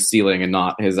closer to his ceiling and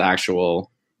not his actual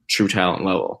true talent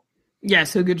level. Yeah,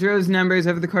 so Gaudreau's numbers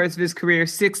over the course of his career,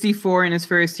 64 in his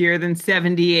first year, then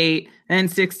 78, then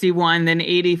 61, then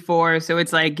 84. So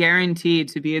it's like guaranteed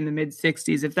to be in the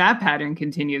mid-60s if that pattern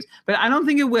continues. But I don't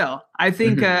think it will. I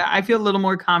think I feel a little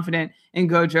more confident in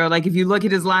Gaudreau. Like if you look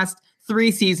at his last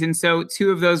 3 seasons, so 2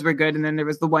 of those were good, and then there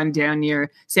was the one down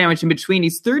year sandwich in between.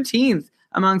 He's 13th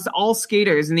amongst all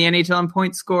skaters in the NHL in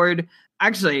points scored.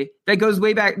 Actually, that goes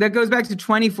back to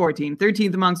 2014,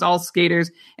 13th amongst all skaters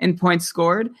in points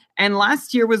scored. And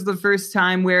last year was the first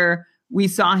time where we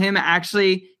saw him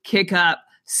actually kick up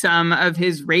some of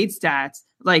his rate stats,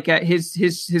 like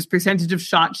his percentage of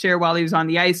shot share while he was on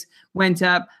the ice went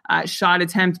up, shot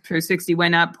attempts per 60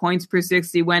 went up, points per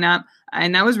 60 went up.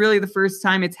 And that was really the first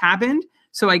time it's happened.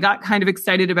 So I got kind of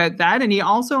excited about that. And he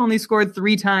also only scored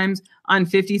 3 times on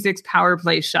 56 power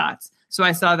play shots. So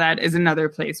I saw that as another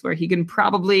place where he can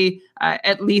probably,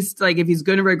 at least like if he's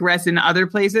going to regress in other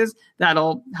places,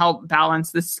 that'll help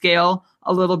balance the scale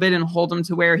a little bit and hold him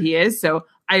to where he is. So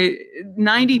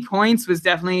 90 points was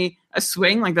definitely a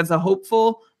swing. Like that's a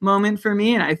hopeful moment for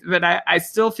me. But I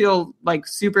still feel like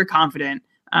super confident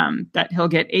that he'll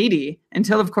get 80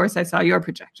 until, of course, I saw your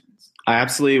projections. I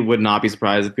absolutely would not be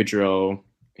surprised if Gaudreau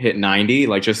hit 90.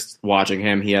 Like just watching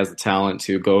him, he has the talent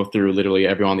to go through literally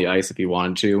everyone on the ice if he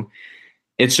wanted to.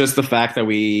 It's just the fact that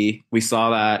we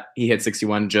saw that he hit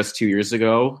 61 just 2 years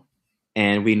ago,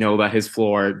 and we know that his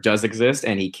floor does exist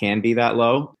and he can be that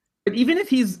low. But even if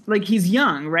he's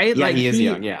young, right? Yeah, like he is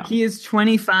young, yeah. He is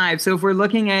 25. So if we're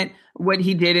looking at what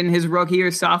he did in his rookie or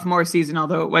sophomore season,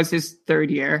 although it was his third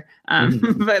year,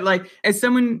 but like as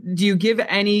someone, do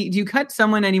you cut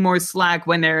someone any more slack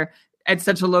when they're at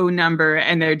such a low number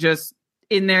and they're just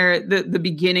in the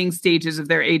beginning stages of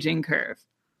their aging curve?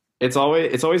 It's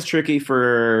always tricky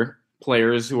for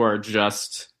players who are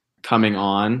just coming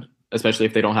on, especially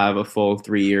if they don't have a full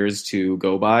 3 years to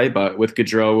go by. But with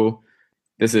Gaudreau,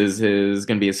 this is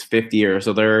going to be his 5th year.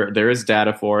 So there is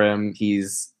data for him.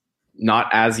 He's not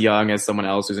as young as someone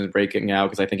else who's breaking out,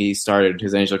 because I think he started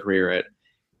his NHL career at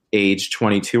age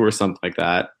 22 or something like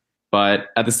that. But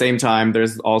at the same time,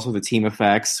 there's also the team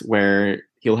effects where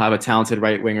he'll have a talented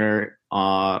right winger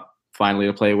finally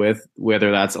to play with,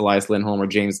 whether that's Elias Lindholm or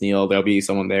James Neal. There'll be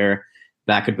someone there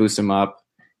that could boost him up.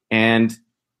 And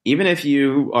even if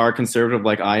you are conservative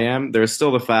like I am, there's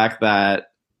still the fact that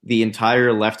the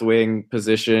entire left wing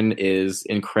position is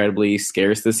incredibly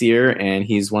scarce this year, and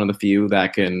he's one of the few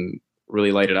that can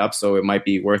really light it up. So it might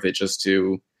be worth it just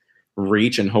to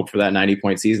reach and hope for that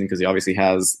 90-point season, because he obviously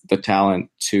has the talent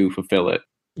to fulfill it.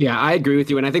 Yeah, I agree with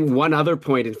you. And I think one other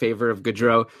point in favor of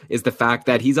Gaudreau is the fact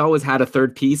that he's always had a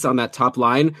third piece on that top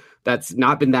line that's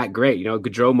not been that great. You know,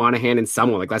 Gaudreau, Monahan, and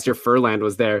someone like last year, Furland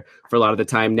was there for a lot of the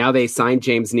time. Now they signed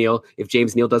James Neal. If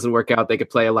James Neal doesn't work out, they could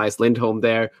play Elias Lindholm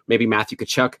there. Maybe Matthew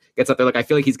Tkachuk gets up there. Like, I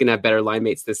feel like he's going to have better line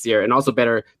mates this year and also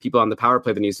better people on the power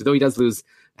play than you. So though he does lose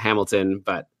Hamilton,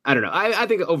 but I don't know. I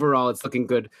think overall it's looking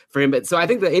good for him. But so I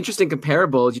think the interesting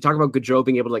comparable is you talk about Gaudreau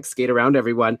being able to like skate around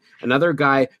everyone. Another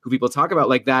guy who people talk about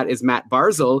like that is Matt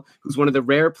Barzal, who's one of the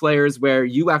rare players where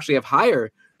you actually have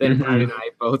higher than Brian and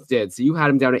I both did. So you had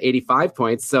him down at 85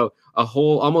 points. So a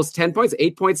whole almost 10 points,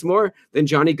 8 points more than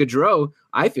Johnny Gaudreau.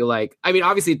 I feel like, I mean,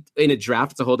 obviously in a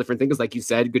draft, it's a whole different thing. Because like you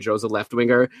said, Gaudreau's a left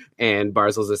winger and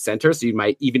Barzal's a center. So you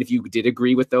might, even if you did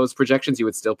agree with those projections, you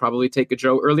would still probably take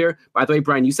Gaudreau earlier. By the way,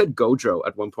 Brian, you said Gaudreau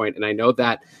at one point, and I know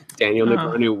that Daniel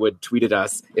Negreanu would tweet at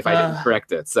us if I didn't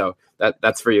correct it. So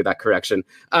that's for you, that correction.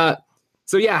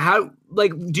 So yeah, how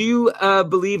do you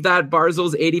believe that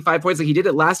Barzal's 85 points? Like he did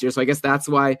it last year, so I guess that's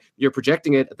why you're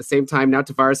projecting it. At the same time, now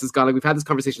Tavares is gone. Like we've had this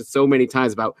conversation so many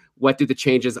times about what do the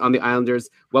changes on the Islanders,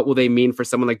 what will they mean for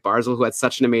someone like Barzal who had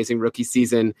such an amazing rookie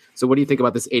season? So what do you think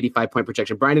about this 85 point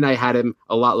projection? Brian and I had him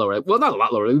a lot lower. Well, not a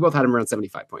lot lower. We both had him around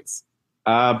 75 points.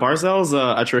 Barzal's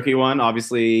a tricky one.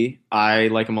 Obviously, I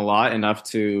like him a lot, enough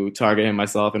to target him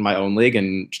myself in my own league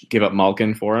and give up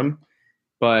Malkin for him.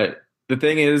 But the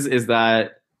thing is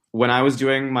that when I was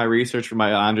doing my research for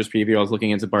my Islanders preview, I was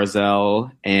looking into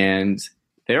Barzal, and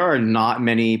there are not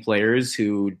many players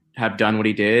who have done what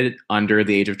he did under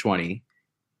the age of 20.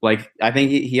 Like, I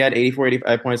think he had 84,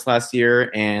 85 points last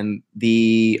year, and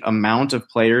the amount of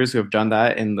players who have done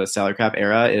that in the salary cap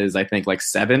era is, I think, like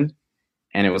 7.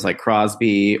 And it was like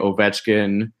Crosby,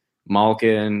 Ovechkin,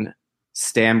 Malkin,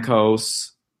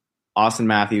 Stamkos, Austin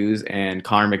Matthews, and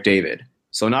Connor McDavid.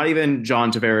 So not even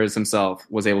John Tavares himself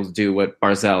was able to do what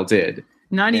Barzal did.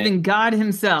 Not even God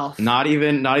himself. Not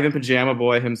even Pajama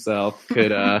Boy himself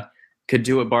could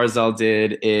do what Barzal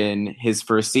did in his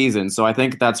first season. So I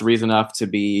think that's reason enough to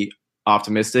be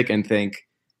optimistic and think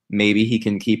maybe he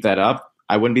can keep that up.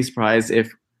 I wouldn't be surprised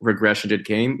if regression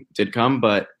did come,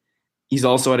 but he's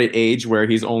also at an age where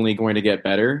he's only going to get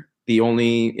better. The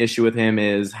only issue with him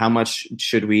is how much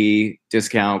should we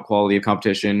discount quality of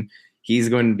competition? He's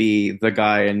going to be the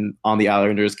guy on the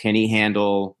Islanders. Can he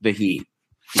handle the heat?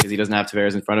 Because he doesn't have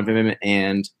Tavares in front of him,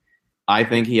 and I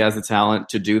think he has the talent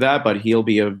to do that, but he'll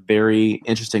be a very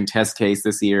interesting test case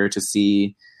this year to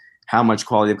see how much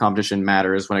quality of competition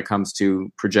matters when it comes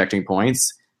to projecting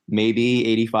points. Maybe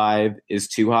 85 is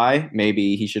too high.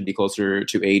 Maybe he should be closer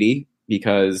to 80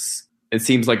 because it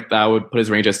seems like that would put his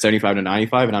range at 75 to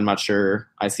 95, and I'm not sure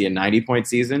I see a 90-point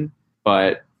season.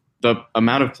 But the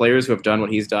amount of players who have done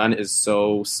what he's done is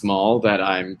so small that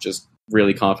I'm just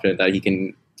really confident that he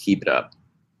can keep it up.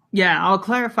 Yeah, I'll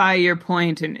clarify your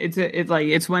point, and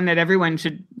it's one that everyone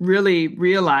should really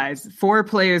realize. 4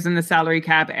 players in the salary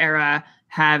cap era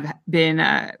have been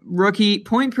rookie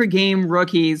point per game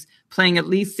rookies playing at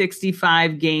least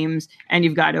 65 games, and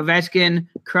you've got Ovechkin,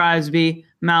 Crosby,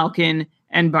 Malkin,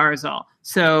 and Barzal.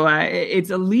 So it's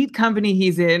elite company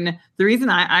he's in. The reason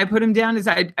I put him down is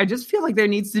I just feel like there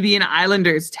needs to be an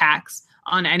Islanders tax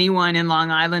on anyone in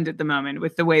Long Island at the moment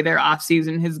with the way their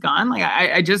offseason has gone. Like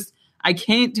I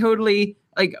can't totally,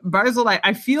 like, Barzal,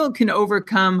 I feel can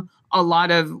overcome a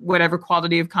lot of whatever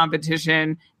quality of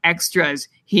competition extras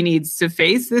he needs to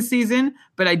face this season,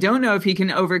 but I don't know if he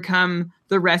can overcome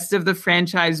the rest of the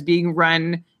franchise being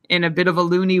run in a bit of a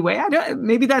loony way.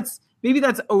 Maybe that's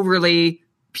overly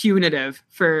punitive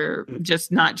for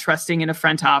just not trusting in a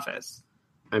front office.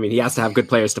 I mean, he has to have good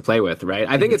players to play with, right?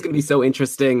 I think it's going to be so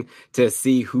interesting to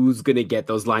see who's going to get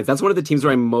those lines. That's one of the teams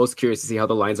where I'm most curious to see how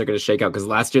the lines are going to shake out, because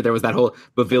last year there was that whole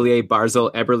Beauvillier, Barzal,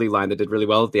 Eberle line that did really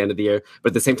well at the end of the year.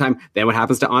 But at the same time, then what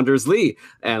happens to Anders Lee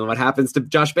and what happens to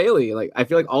Josh Bailey? Like, I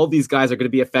feel like all these guys are going to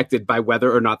be affected by whether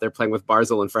or not they're playing with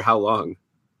Barzal and for how long.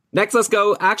 Next, let's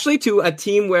go actually to a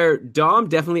team where Dom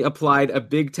definitely applied a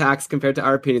big tax compared to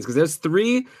our opinions, because there's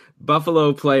 3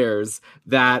 Buffalo players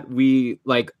that we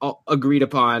like agreed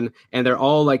upon, and they're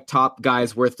all like top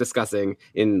guys worth discussing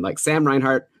in like Sam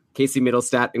Reinhart, Casey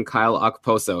Middlestat, and Kyle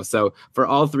Okposo. So for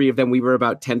all 3 of them, we were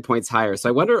about 10 points higher. So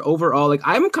I wonder overall, like,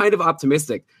 I'm kind of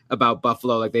optimistic about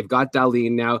Buffalo. Like, they've got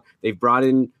Dahlin now. They've brought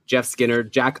in Jeff Skinner.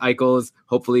 Jack Eichel is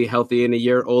hopefully healthy and a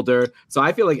year older. So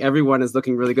I feel like everyone is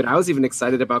looking really good. I was even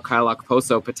excited about Kyle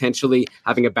Okposo potentially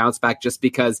having a bounce back just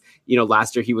because, you know,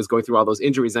 last year he was going through all those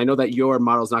injuries. I know that your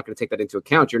model is not going to take that into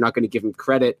account. You're not going to give him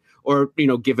credit or, you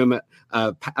know, give him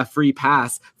a free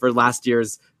pass for last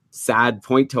year's sad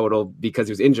point total because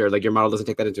he was injured. Like, your model doesn't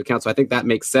take that into account. So I think that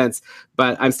makes sense.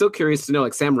 But I'm still curious to know,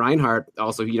 like, Sam Reinhart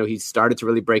also, you know, he started to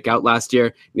really break out last year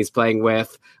and he's playing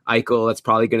with Eichel. That's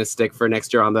probably going to stick for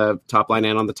next year on the top line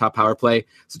and on the top power play.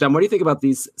 So Dom, what do you think about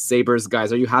these Sabres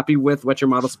guys? Are you happy with what your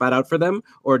model spat out for them?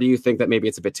 Or do you think that maybe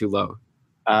it's a bit too low?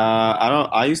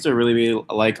 I used to really be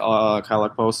like Kyle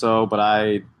Okposo, but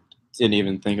I didn't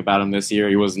even think about him this year.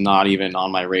 He was not even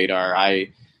on my radar.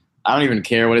 I don't even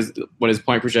care what his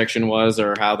point projection was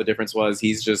or how the difference was.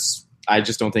 I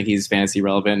just don't think he's fantasy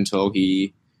relevant until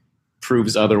he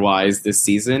proves otherwise this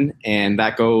season. And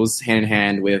that goes hand in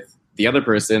hand with the other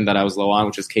person that I was low on,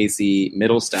 which is Casey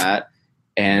Middlestat.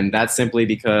 And that's simply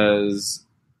because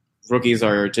rookies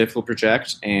are difficult to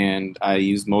project, and I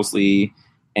use mostly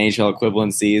NHL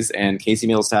equivalencies. And Casey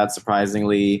Middlestat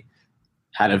surprisingly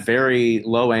had a very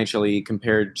low NHL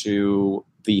compared to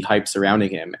the hype surrounding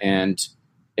him. And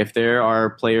if there are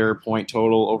player point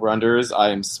total over-unders,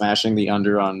 I'm smashing the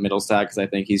under on Middlestat because I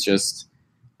think he's just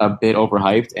a bit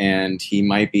overhyped and he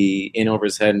might be in over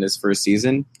his head in his first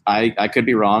season. I could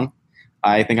be wrong.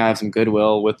 I think I have some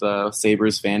goodwill with the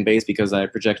Sabres fan base because I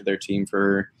projected their team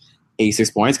for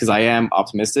 86 points because I am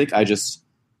optimistic.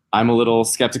 I'm a little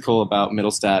skeptical about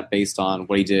Middlestat based on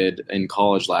what he did in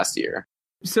college last year.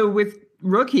 So with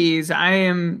rookies, I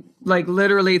am like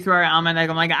literally through our almanac.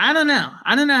 I'm like, I don't know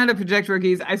how to project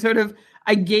rookies.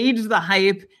 I gauge the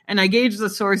hype and I gauge the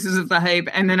sources of the hype,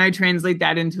 and then I translate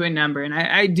that into a number. And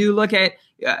I do look at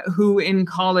who in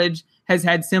college has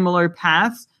had similar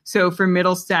paths. So for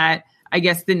Middlestat, I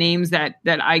guess the names that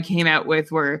I came out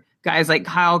with were guys like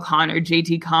Kyle Connor,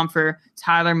 JT Compher,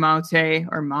 Tyler Motte, I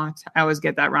always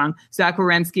get that wrong, Zach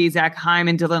Werenski, Zach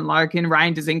Hyman, Dylan Larkin,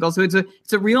 Ryan Dzingel. So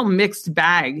it's a real mixed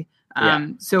bag.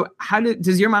 So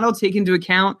does your model take into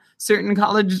account certain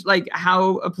college, like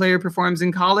how a player performs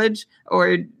in college,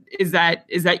 or is that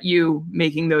you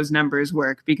making those numbers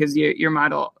work because your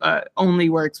model only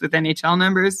works with NHL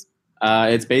numbers?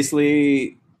 It's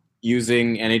basically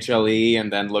using NHLE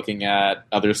and then looking at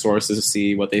other sources to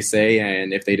see what they say,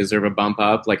 and if they deserve a bump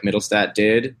up like Middlestat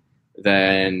did,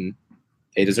 then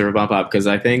they deserve a bump up. Because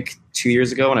I think 2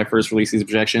 years ago when I first released these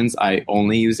projections, I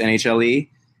only used NHLE,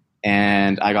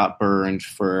 and I got burned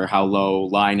for how low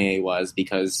Line A was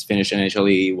because Finnish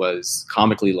NHLE was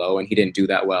comically low, and he didn't do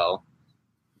that well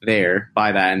there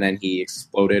by that, and then he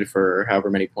exploded for however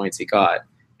many points he got.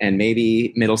 And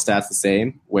maybe Middlestat's the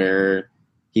same, where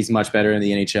he's much better in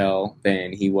the NHL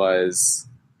than he was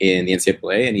in the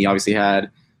NCAA, and he obviously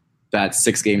had that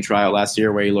 6-game trial last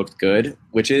year where he looked good,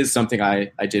 which is something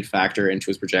I did factor into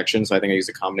his projection. So I think I used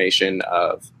a combination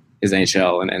of his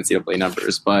NHL and NCAA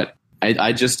numbers, but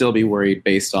I'd just still be worried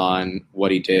based on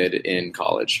what he did in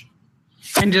college.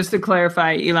 And just to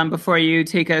clarify, Elon, before you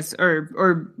take us,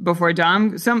 or before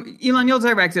Dom, Elon, you'll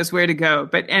direct us where to go,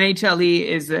 but NHLE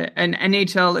is an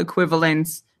NHL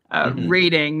equivalence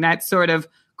rating that sort of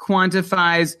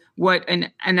quantifies what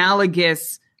an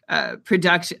analogous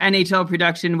NHL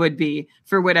production would be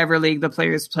for whatever league the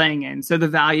player is playing in. So the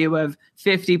value of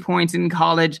 50 points in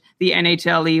college, the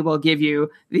NHLE will give you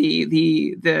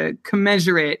the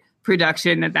commensurate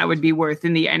production that would be worth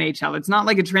in the NHL. It's not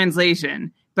like a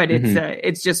translation, but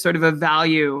it's just sort of a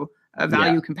value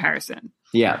comparison.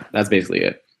 Yeah, that's basically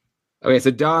it. Okay,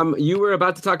 so Dom, you were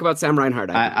about to talk about Sam Reinhart.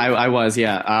 I was,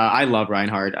 yeah. I love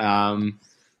Reinhart.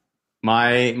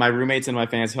 My roommate's in my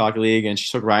fantasy hockey league, and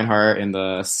she took Reinhart in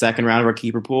the second round of our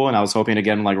keeper pool, and I was hoping to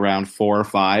get him like round 4 or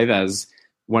 5 as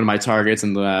one of my targets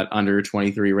in that under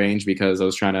 23 range because I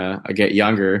was trying to get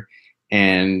younger,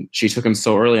 and she took him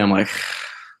so early. I'm like,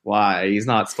 why? He's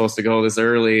not supposed to go this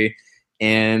early.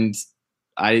 And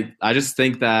I just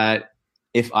think that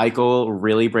if Eichel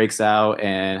really breaks out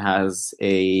and has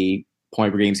a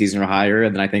point per game season or higher,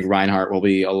 then I think Reinhart will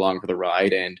be along for the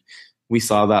ride. And we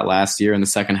saw that last year in the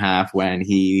second half when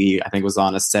he, I think, was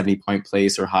on a 70-point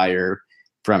place or higher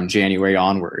from January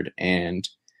onward. And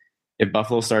if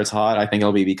Buffalo starts hot, I think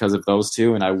it'll be because of those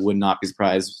two. And I would not be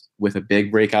surprised with a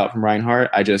big breakout from Reinhart.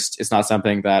 It's not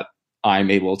something that I'm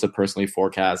able to personally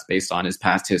forecast based on his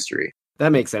past history.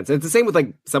 That makes sense. It's the same with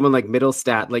like someone like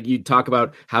Middlestat. Like you talk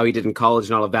about how he did in college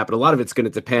and all of that, but a lot of it's going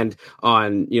to depend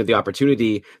on, the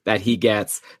opportunity that he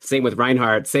gets. Same with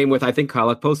Reinhart. Same with, I think,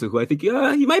 Kyle Okposo, who I think he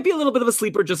might be a little bit of a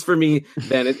sleeper just for me.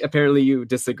 Then apparently you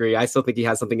disagree. I still think he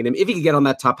has something in him. If he could get on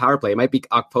that top power play, it might be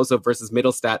Okposo versus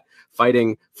Middlestat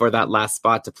fighting for that last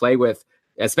spot to play with.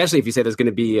 Especially if you say there's going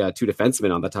to be 2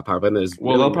 defensemen on the top power play.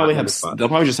 They'll probably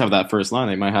just have that first line.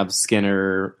 They might have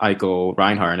Skinner, Eichel,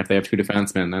 Reinhart, and if they have 2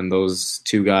 defensemen, then those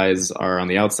 2 guys are on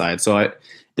the outside. So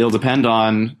it'll depend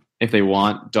on if they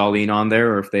want Dahlin on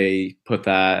there or if they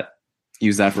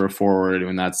use that for a forward,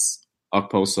 and that's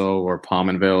Okposo or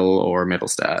Pominville or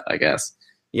Middlestat, I guess.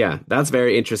 Yeah, that's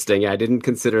very interesting. Yeah, I didn't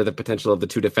consider the potential of the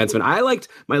 2 defensemen. I liked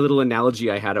my little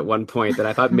analogy I had at one point that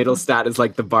I thought Middlestat is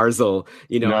like the Barzal.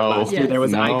 Last year there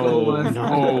was Eichel.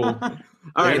 No.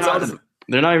 All right,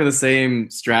 they're not even the same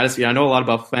stratosphere. I know a lot of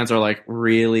Buffalo fans are like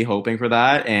really hoping for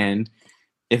that. And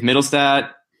if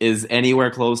Middlestat is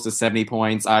anywhere close to 70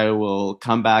 points, I will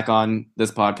come back on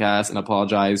this podcast and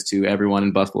apologize to everyone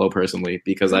in Buffalo personally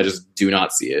because I just do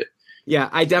not see it. Yeah,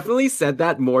 I definitely said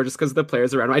that more just because of the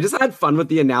players around me. I just had fun with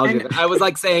the analogy. I was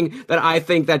like saying that I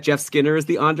think that Jeff Skinner is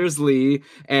the Anders Lee,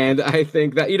 and I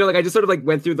think that, I just sort of like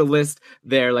went through the list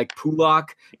there, like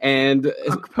Pulak and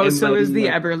Okposo is the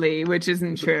Eberle, which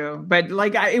isn't true. But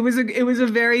like it was a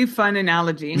very fun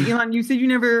analogy. And Elon, you said you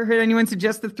never heard anyone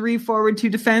suggest the 3 forward 2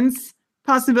 defense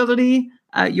possibility.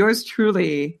 Yours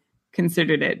truly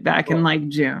considered it back in like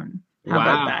June. How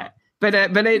about that? But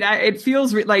it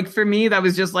feels like for me that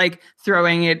was just like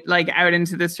throwing it like out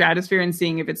into the stratosphere and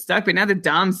seeing if it stuck. But now that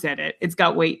Dom said it, it's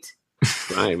got weight.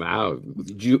 Am I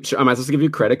supposed to give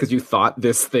you credit because you thought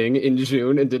this thing in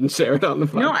June and didn't share it on the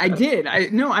podcast? No, I did.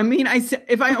 I said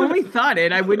if I only thought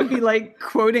it, I wouldn't be like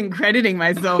crediting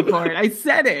myself for it. I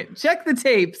said it. Check the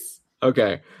tapes.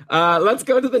 Okay, let's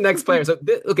go to the next player. So,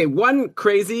 one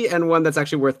crazy and one that's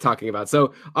actually worth talking about.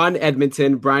 So, on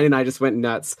Edmonton, Brian and I just went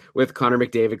nuts with Connor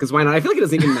McDavid because why not? I feel like it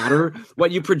doesn't even matter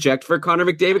what you project for Connor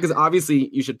McDavid because obviously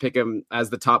you should pick him as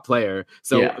the top player.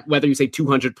 So, whether you say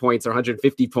 200 points or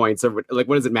 150 points or like,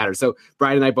 what does it matter? So,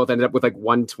 Brian and I both ended up with like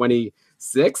 127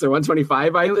 126 or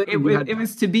 125, I think. It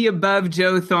was to be above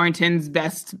Joe Thornton's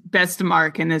best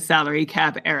mark in the salary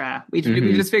cap era. We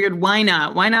just figured, why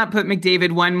not? Why not put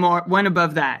McDavid one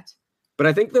above that? But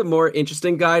I think the more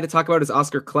interesting guy to talk about is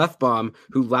Oscar Klefbom,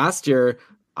 who last year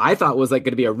I thought was like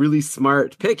going to be a really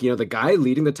smart pick. You know, the guy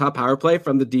leading the top power play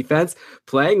from the defense,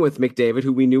 playing with McDavid,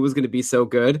 who we knew was going to be so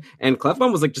good. And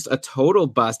Klefbom was like just a total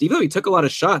bust, even though he took a lot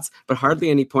of shots, but hardly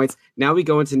any points. Now we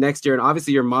go into next year, and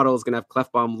obviously your model is going to have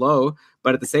Klefbom low.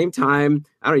 But at the same time,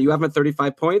 I don't know, you have him at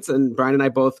 35 points, and Brian and I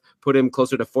both put him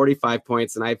closer to 45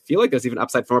 points. And I feel like there's even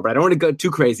upside for more, but I don't want to go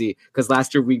too crazy because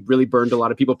last year we really burned a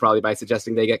lot of people probably by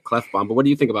suggesting they get Klefbom. But what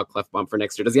do you think about Klefbom for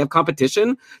next year? Does he have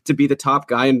competition to be the top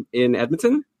guy in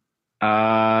Edmonton?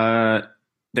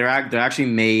 There actually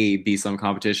may be some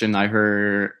competition. I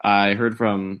heard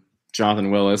from Jonathan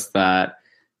Willis that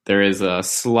there is a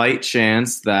slight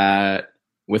chance that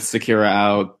with Sekera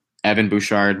out, Evan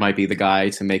Bouchard might be the guy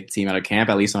to make the team out of camp,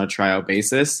 at least on a tryout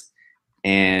basis.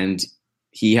 And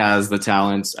he has the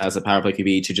talent as a power play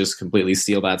QB to just completely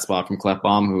steal that spot from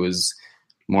Klefbom, who is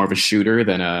more of a shooter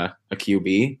than a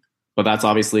QB. But that's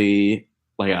obviously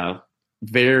like a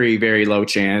very, very low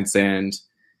chance. And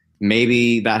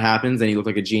maybe that happens and you look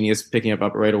like a genius picking up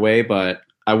right away. But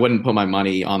I wouldn't put my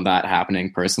money on that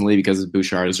happening personally because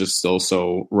Bouchard is just still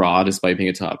so raw despite being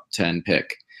a top 10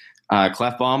 pick.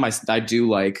 Klefbom, I do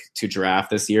like to draft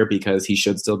this year because he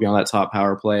should still be on that top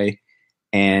power play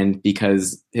and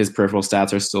because his peripheral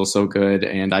stats are still so good.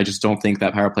 And I just don't think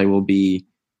that power play will be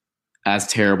as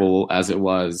terrible as it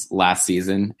was last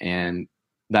season. And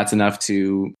that's enough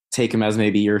to take him as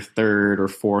maybe your third or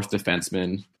fourth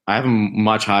defenseman. I have him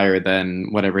much higher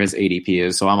than whatever his ADP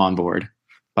is, so I'm on board.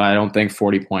 But I don't think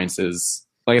 40 points is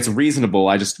like it's reasonable.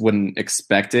 I just wouldn't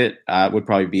expect it. It would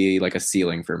probably be like a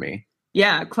ceiling for me.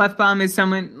 Yeah, Klefbom is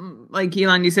someone, like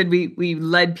Elon, you said we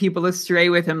led people astray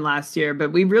with him last year,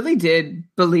 but we really did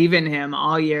believe in him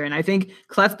all year. And I think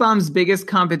Klefbom's biggest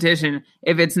competition,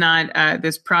 if it's not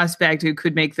this prospect who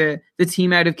could make the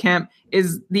team out of camp,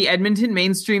 is the Edmonton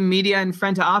mainstream media and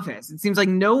front office. It seems like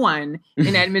no one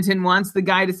in Edmonton wants the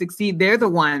guy to succeed. They're the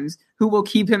ones who will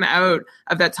keep him out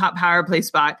of that top power play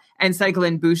spot and cycle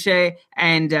in Boucher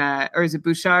and, or is it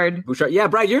Bouchard? Bouchard. Yeah,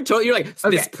 Brian, you're like,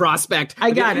 this prospect.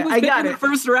 I got it. In the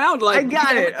first round. Like, I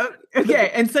got it.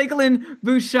 Okay. And cycle in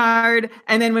Bouchard.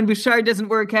 And then when Bouchard doesn't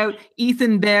work out,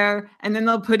 Ethan Bear. And then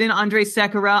they'll put in Andre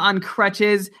Sekera on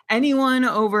crutches. Anyone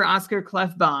over Oscar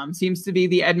Klefbom seems to be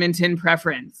the Edmonton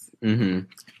preference.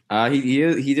 Mm-hmm.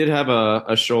 He did have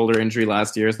a shoulder injury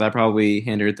last year, so that probably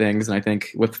hindered things. And I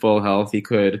think with full health, he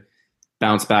could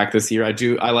bounce back this year.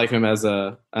 I like him as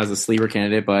a sleeper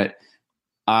candidate, but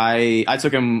I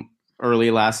took him early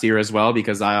last year as well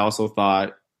because I also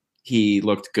thought he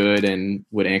looked good and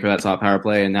would anchor that top power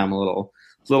play. And now I'm a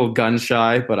little gun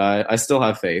shy, but I still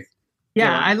have faith.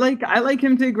 Yeah, I like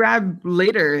him to grab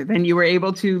later than you were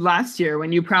able to last year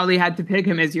when you probably had to pick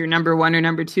him as your number 1 or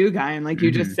number 2 guy. And like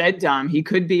you just said, Dom, he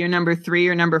could be your number 3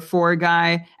 or number 4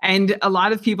 guy. And a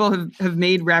lot of people have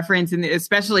made reference, and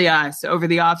especially us, over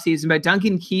the offseason about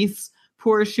Duncan Keith's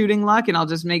poor shooting luck. And I'll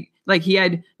just make, like, he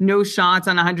had no shots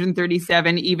on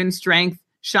 137 even strength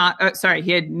shot.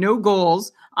 He had no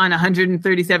goals on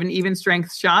 137 even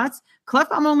strength shots.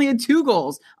 Klefbom only had 2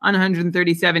 goals on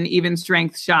 137 even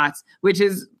strength shots, which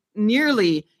is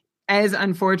nearly as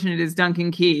unfortunate as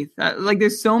Duncan Keith.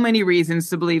 There's so many reasons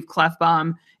to believe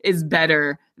Klefbom is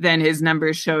better than his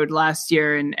numbers showed last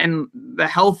year. And the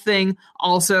health thing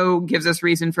also gives us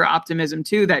reason for optimism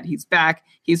too, that he's back,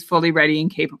 he's fully ready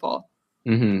and capable.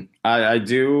 Mm-hmm. I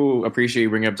do appreciate you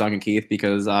bringing up Duncan Keith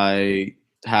because I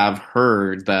have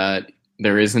heard that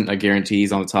there isn't a guarantee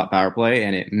he's on the top power play,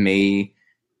 and it may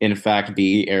in fact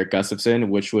be Eric Gustafsson,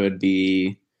 which would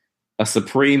be a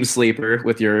supreme sleeper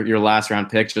with your last round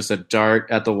pick, just a dart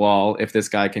at the wall if this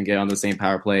guy can get on the same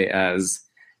power play as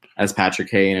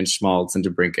Patrick Kane and Schmaltz and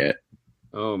DeBrincat.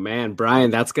 Oh man, Brian,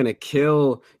 that's gonna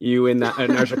kill you in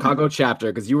our Chicago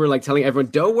chapter because you were like telling everyone,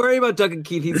 "Don't worry about Duncan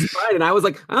Keith, he's fine," and I was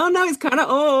like, "Oh no, he's kind of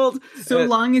old." So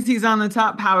long as he's on the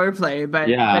top power play, but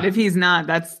if he's not,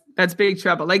 that's big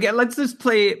trouble. Like, let's just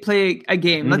play a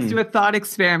game. Let's do a thought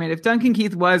experiment. If Duncan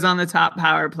Keith was on the top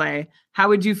power play, how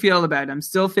would you feel about him?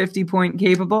 Still 50-point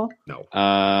capable?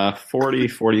 No. 40,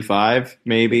 45,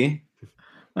 maybe.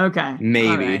 Okay.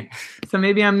 Maybe. Right. So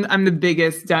maybe I'm the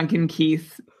biggest Duncan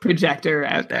Keith projector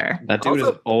out there. That dude is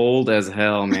old as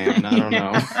hell, man. I don't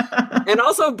know. And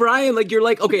also, Brian, like, you're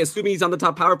like, okay, assuming he's on the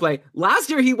top power play. Last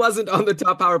year, he wasn't on the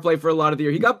top power play for a lot of the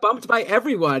year. He got bumped by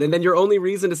everyone. And then your only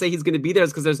reason to say he's going to be there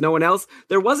is because there's no one else.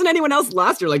 There wasn't anyone else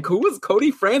last year. Like, who was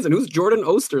Cody Franzen? Who's Jordan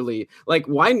Osterley? Like,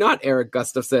 why not Eric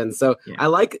Gustafsson? So I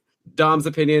like Dom's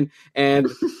opinion. And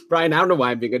Brian, I don't know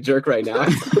why I'm being a jerk right now.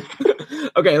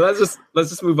 Okay, let's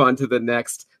just move on to the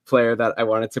next player that I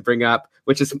wanted to bring up,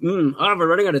 which is we're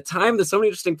running out of time. There's so many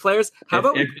interesting players.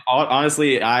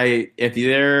 Honestly, if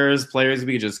there's players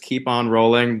we could just keep on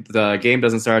rolling. The game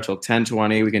doesn't start till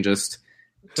 10:20. We can just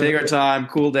take our time,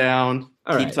 cool down,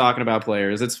 keep talking about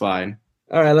players. It's fine.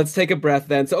 All right, let's take a breath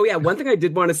then. So, one thing I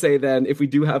did want to say then, if we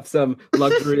do have some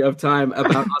luxury of time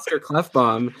about Oscar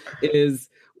Klefbom, is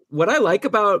what I like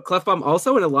about Klefbom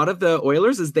also and a lot of the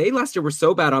Oilers is they last year were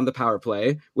so bad on the power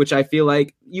play, which I feel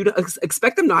like you'd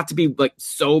expect them not to be like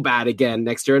so bad again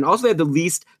next year. And also they had the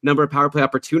least number of power play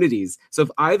opportunities. So if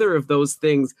either of those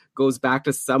things goes back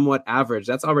to somewhat average,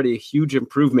 that's already a huge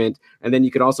improvement. And then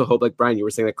you could also hope, like Brian, you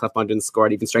were saying that Klefbom didn't score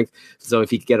at even strength. So if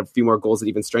he could get a few more goals at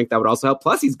even strength, that would also help.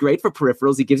 Plus he's great for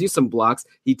peripherals. He gives you some blocks.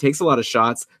 He takes a lot of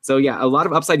shots. So a lot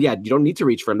of upside. You don't need to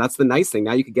reach for him. That's the nice thing.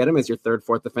 Now you could get him as your third,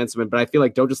 fourth defenseman, but I feel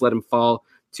like don't just let him fall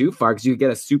too far because you could get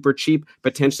a super cheap,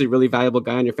 potentially really valuable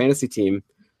guy on your fantasy team.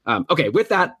 Okay, with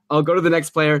that, I'll go to the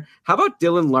next player. How about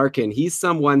Dylan Larkin? He's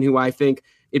someone who I think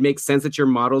it makes sense that your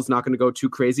model's not going to go too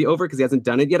crazy over because he hasn't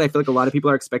done it yet. I feel like a lot of people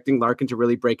are expecting Larkin to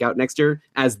really break out next year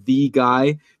as the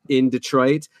guy in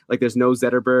Detroit. Like there's no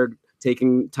Zetterberg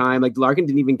taking time. Like Larkin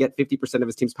didn't even get 50% of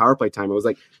his team's power play time. It was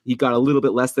like he got a little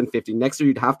bit less than 50. Next year,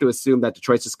 you'd have to assume that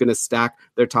Detroit's just going to stack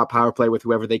their top power play with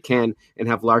whoever they can and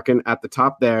have Larkin at the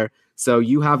top there. So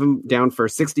you have him down for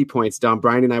 60 points. Dom,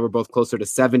 Brian and I were both closer to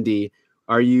 70.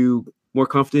 Are you more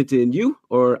confident in you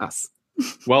or us?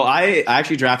 Well, I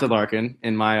actually drafted Larkin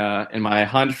in my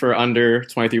hunt for under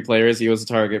 23 players. He was a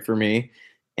target for me,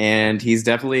 and he's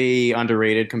definitely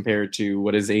underrated compared to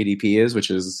what his ADP is, which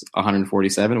is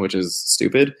 147, which is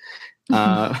stupid.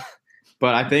 But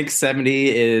I think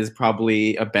 70 is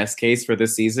probably a best case for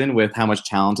this season with how much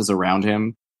talent is around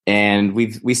him. And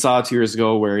we saw 2 years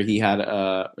ago where he had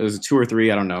it was 2 or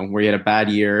 3, I don't know, where he had a bad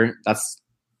year.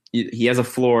 He has a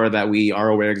floor that we are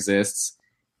aware exists.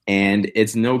 And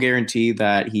it's no guarantee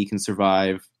that he can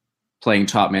survive playing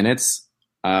top minutes.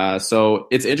 So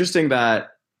it's interesting that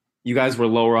you guys were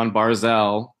lower on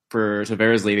Barzal for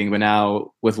Tavares leaving, but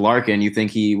now with Larkin, you think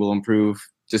he will improve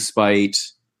despite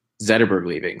Zetterberg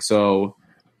leaving. So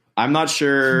I'm not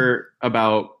sure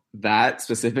about that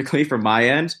specifically from my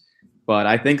end, but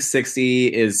I think 60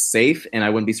 is safe, and I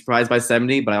wouldn't be surprised by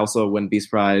 70, but I also wouldn't be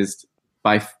surprised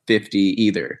by 50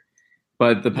 either.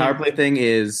 But the power play thing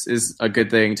is a good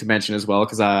thing to mention as well,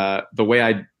 because the way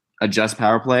I adjust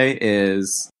power play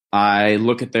is I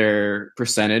look at their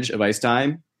percentage of ice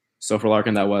time. So for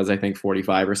Larkin, that was, I think,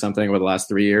 45 or something over the last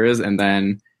 3 years. And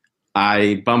then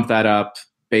I bump that up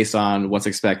based on what's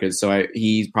expected. So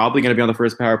he's probably going to be on the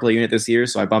first power play unit this year.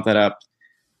 So I bump that up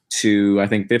to, I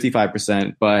think,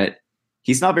 55%. But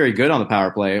he's not very good on the power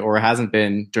play, or hasn't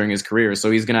been during his career. So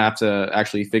he's going to have to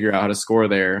actually figure out how to score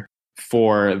there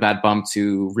for that bump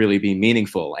to really be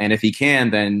meaningful. And if he can,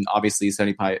 then obviously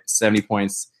 70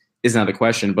 points is another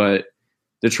question. But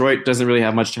Detroit doesn't really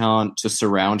have much talent to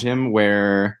surround him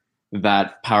where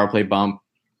that power play bump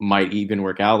might even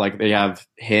work out. Like they have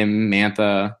him,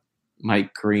 Mantha,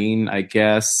 Mike Green, I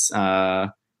guess,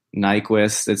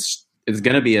 Nyquist. It's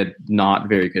going to be a not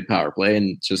very good power play,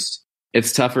 and just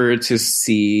it's tougher to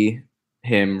see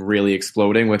him really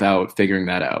exploding without figuring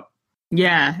that out.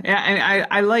 Yeah,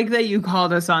 I like that you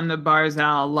called us on the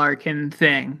Barzal Larkin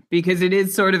thing, because it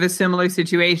is sort of a similar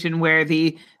situation where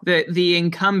the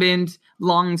incumbent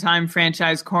longtime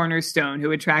franchise cornerstone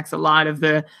who attracts a lot of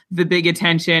the big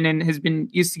attention and has been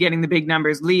used to getting the big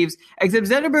numbers leaves, except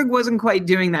Zetterberg wasn't quite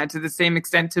doing that to the same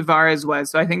extent Tavares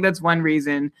was. So I think that's one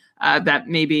reason that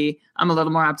maybe I'm a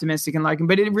little more optimistic in Larkin,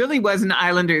 but it really was an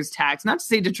Islanders tax. Not to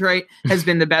say Detroit has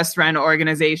been the best run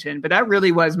organization, but that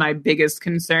really was my biggest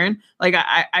concern. Like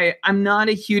I'm not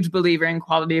a huge believer in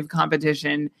quality of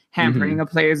competition hampering a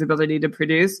player's ability to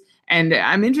produce. And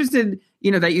I'm interested,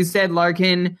 that you said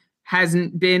Larkin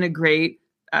hasn't been a great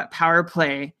power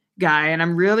play guy. And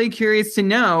I'm really curious to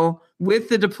know, with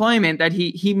the deployment that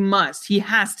he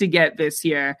has to get this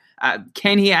year,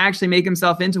 can he actually make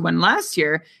himself into one? Last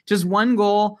year, just 1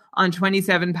 goal on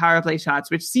 27 power play shots,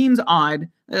 which seems odd.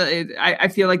 I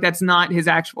feel like that's not his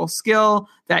actual skill,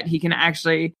 that he can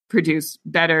actually produce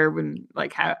better when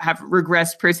have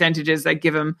regressed percentages that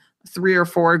give him 3 or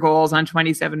 4 goals on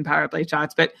 27 power play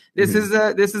shots. But this is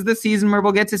the season where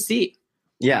we'll get to see.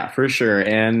 Yeah, for sure.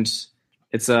 And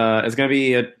it's going to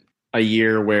be a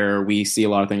year where we see a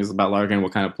lot of things about Larkin,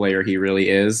 what kind of player he really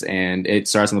is. And it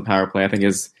starts on the power play. I think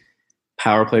his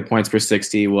power play points per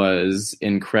 60 was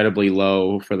incredibly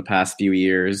low for the past few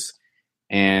years.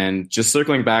 And just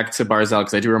circling back to Barzal,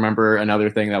 because I do remember another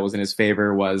thing that was in his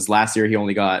favor was last year he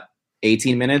only got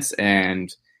 18 minutes,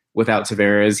 and without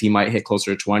Tavares, he might hit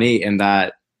closer to 20, and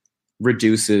that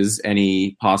reduces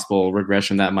any possible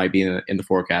regression that might be in the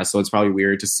forecast. So it's probably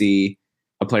weird to see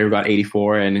a player who got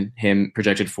 84 and him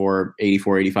projected for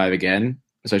 84, 85 again,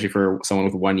 especially for someone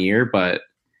with 1 year. But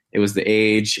it was the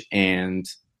age and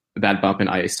that bump in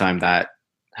ice time that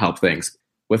helped things.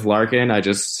 With Larkin, I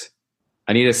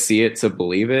need to see it to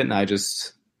believe it. And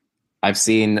I've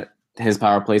seen his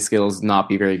power play skills not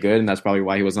be very good, and that's probably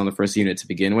why he was on the first unit to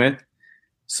begin with.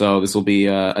 So this will be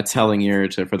a telling year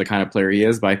for the kind of player he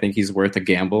is, but I think he's worth a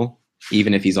gamble,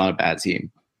 even if he's on a bad team.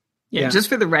 Yeah, just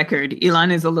for the record,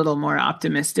 Elon is a little more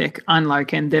optimistic on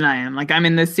Larkin than I am. Like, I'm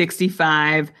in the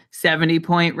 65, 70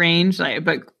 point range,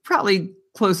 but probably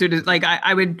closer to, like,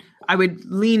 I would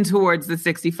lean towards the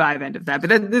 65 end of that.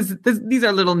 But these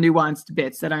are little nuanced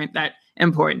bits that aren't that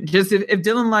important. Just if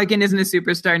Dylan Larkin isn't a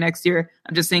superstar next year,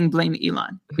 I'm just saying blame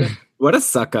Elon. What a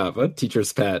suck up, a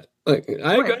teacher's pet. Like,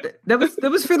 that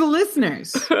was for the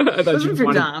listeners. It wasn't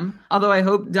for Dom, although I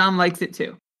hope Dom likes it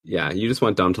too. Yeah, you just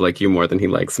want Dom to like you more than he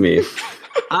likes me.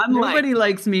 Nobody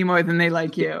likes me more than they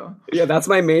like you. Yeah, that's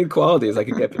my main quality, is I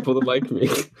can get people to like me.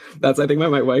 I think why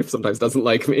my wife sometimes doesn't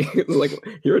like me. Like,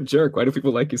 you're a jerk. Why do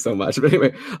people like you so much? But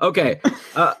anyway, okay.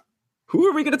 Who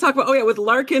are we going to talk about? Oh, yeah, with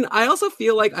Larkin, I also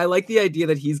feel like I like the idea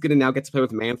that he's going to now get to play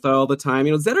with Mantha all the time.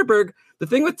 You know, Zetterberg, the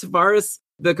thing with Tavares,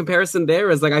 the comparison there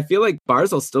is, like, I feel like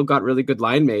Barzal still got really good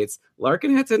line mates.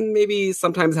 Larkin had to maybe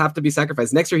sometimes have to be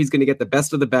sacrificed. Next year, he's going to get the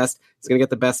best of the best. He's going to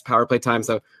get the best power play time.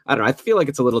 So, I don't know. I feel like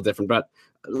it's a little different, but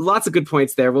lots of good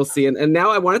points there. We'll see. And now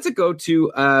I wanted to go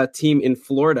to a team in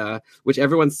Florida, which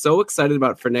everyone's so excited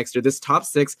about for next year. This top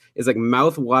six is like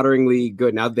mouth-wateringly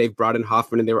good now that they've brought in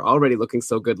Hoffman, and they were already looking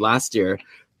so good last year.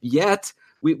 Yet,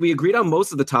 we agreed on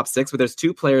most of the top six, but there's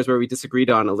two players where we disagreed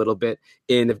on a little bit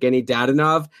in Evgeny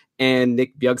Dadonov and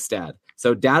Nick Bjugstad.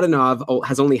 So Dadonov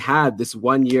has only had this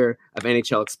 1 year of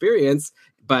NHL experience,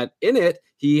 but in it,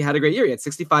 he had a great year. He had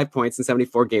 65 points in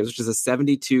 74 games, which is a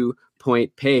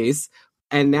 72-point pace.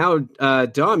 And now,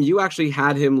 Dom, you actually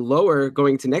had him lower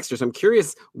going to next year. So I'm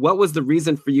curious, what was the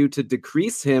reason for you to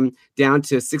decrease him down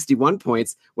to 61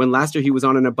 points when last year he was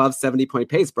on an above 70-point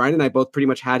pace? Brian and I both pretty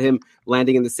much had him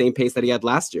landing in the same pace that he had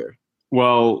last year.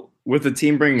 Well, with the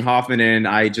team bringing Hoffman in,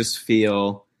 I just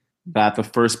feel that the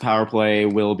first power play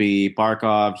will be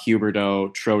Barkov,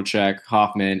 Huberdeau, Trocheck,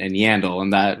 Hoffman, and Yandel,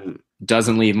 and that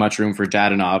doesn't leave much room for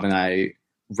Dadonov, and I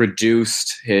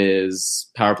reduced his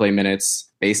power play minutes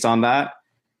based on that.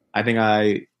 I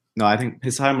think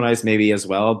his time on ice maybe as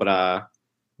well, but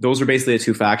those are basically the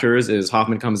two factors. Is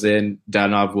Hoffman comes in,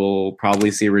 Dadonov will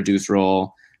probably see a reduced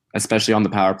role, especially on the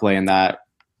power play, and that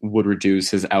would reduce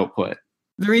his output.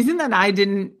 The reason that I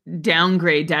didn't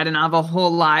downgrade Dadonov a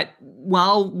whole lot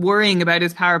while worrying about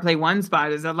his power play one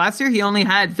spot is that last year he only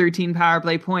had 13 power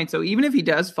play points. So even if he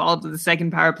does fall to the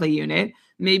second power play unit,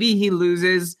 maybe he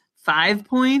loses 5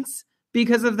 points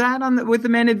because of that with the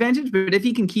man advantage. But if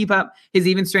he can keep up his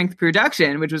even strength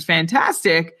production, which was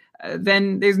fantastic,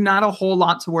 then there's not a whole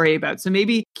lot to worry about. So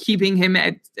maybe keeping him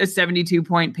at a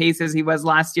 72-point pace as he was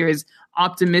last year is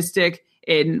optimistic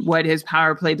in what his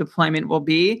power play deployment will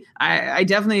be. I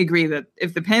definitely agree that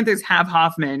if the Panthers have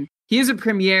Hoffman, he is a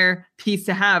premier piece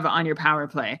to have on your power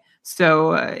play.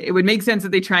 So it would make sense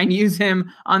that they try and use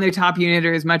him on their top unit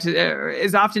or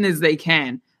as often as they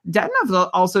can. Dadonov's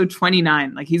also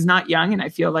 29. Like, he's not young, and I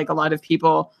feel like a lot of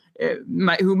people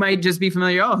who might just be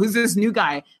familiar, who's this new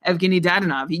guy, Evgeny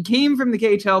Dadonov? He came from the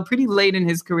KHL pretty late in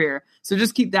his career. So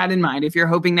just keep that in mind. If you're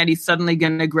hoping that he's suddenly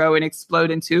going to grow and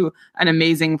explode into an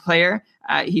amazing player,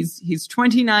 he's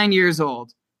 29 years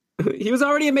old. He was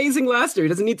already amazing last year. He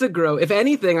doesn't need to grow. If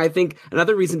anything, I think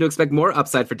another reason to expect more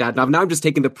upside for Dadonov. Now I'm just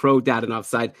taking the pro Dadonov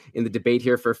side in the debate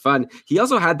here for fun. He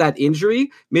also had that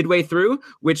injury midway through,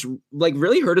 which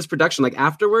really hurt his production. Like,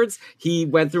 afterwards, he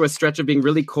went through a stretch of being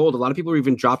really cold. A lot of people were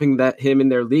even dropping him in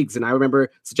their leagues. And I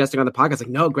remember suggesting on the podcast, like,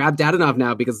 no, grab Dadonov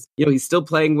now because, he's still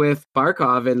playing with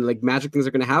Barkov and magic things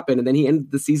are going to happen. And then he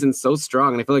ended the season so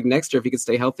strong. And I feel like next year, if he could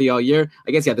stay healthy all year,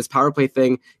 I guess, this power play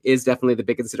thing is definitely the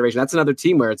big consideration. That's another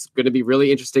team where it's going to be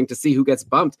really interesting to see who gets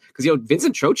bumped because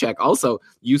Vincent Trocheck also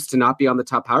used to not be on the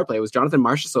top power play. It was Jonathan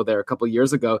Marchessault there a couple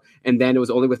years ago, and then it was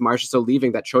only with Marchessault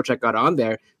leaving that Trocheck got on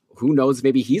there. who knows,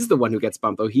 maybe he's the one who gets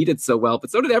bumped, though he did so well, but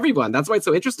so did everyone. That's why it's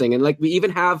so interesting. And like, we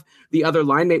even have the other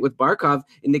line mate with Barkov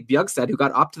and Nick Bjugstad, who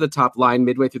got up to the top line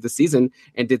midway through the season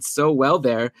and did so well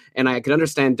there. And I could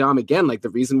understand, Dom, again, like the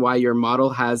reason why your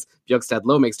model has Bjugstad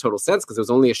low makes total sense, because it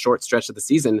was only a short stretch of the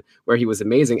season where he was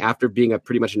amazing after being a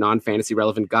pretty much non-fantasy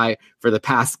relevant guy for the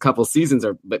past couple seasons,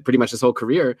 or pretty much his whole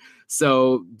career.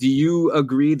 So do you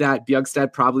agree that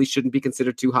Bjugstad probably shouldn't be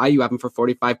considered too high? You have him for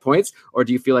 45 points, or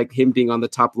do you feel like him being on the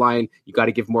top line, you got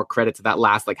to give more credit to that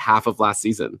last like half of last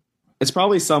season? It's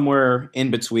probably somewhere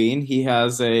in between. He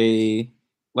has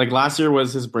last year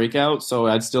was his breakout, so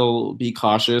I'd still be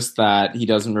cautious that he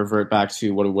doesn't revert back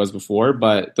to what it was before.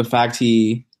 But the fact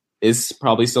he is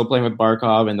probably still playing with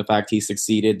Barkov and the fact he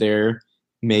succeeded there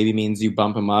maybe means you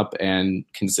bump him up and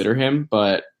consider him.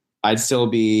 But I'd still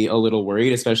be a little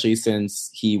worried, especially since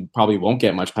he probably won't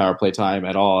get much power play time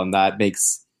at all. And that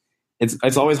makes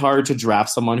it's always hard to draft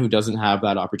someone who doesn't have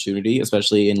that opportunity,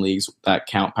 especially in leagues that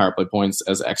count power play points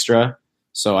as extra.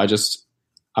 So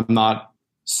I'm not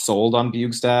sold on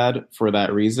Bjugstad for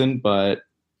that reason, but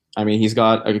I mean, he's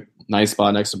got a nice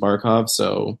spot next to Barkov,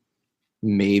 so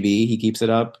maybe he keeps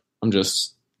it up. I'm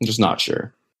just not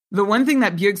sure. The one thing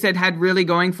that Bjugstad had really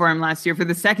going for him last year for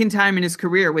the second time in his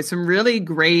career was some really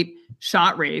great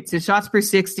shot rates. His shots per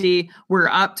 60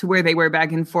 were up to where they were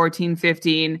back in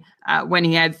 14-15 when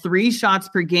he had 3 shots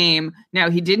per game. Now,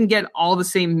 he didn't get all the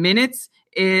same minutes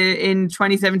in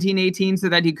 2017-18 so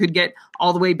that he could get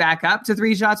all the way back up to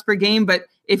 3 shots per game. But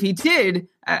if he did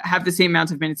have the same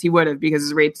amount of minutes, he would have, because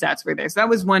his rate stats were there. So that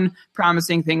was one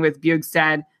promising thing with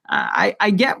Bjugstad.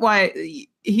 I get why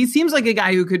he seems like a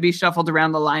guy who could be shuffled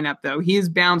around the lineup, though. He has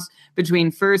bounced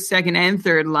between first, second, and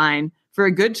third line for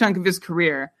a good chunk of his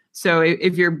career. So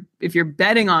if you're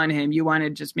betting on him, you want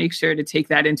to just make sure to take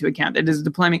that into account, that his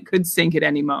deployment could sink at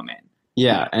any moment.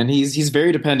 Yeah, and he's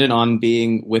very dependent on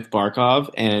being with Barkov,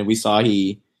 and we saw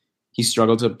he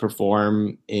struggled to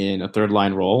perform in a third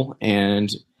line role.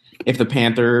 And if the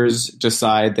Panthers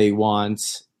decide they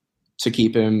want to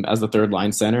keep him as the third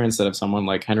line center instead of someone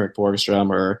like Henrik Borgstrom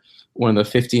or one of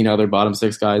the 15 other bottom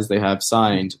 6 guys they have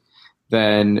signed,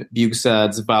 then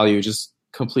Bjugstad's value just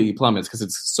completely plummets because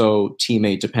it's so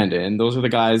teammate dependent. And those are the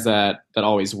guys that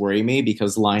always worry me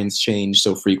because lines change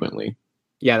so frequently.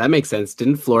 Yeah, that makes sense.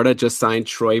 Didn't Florida just sign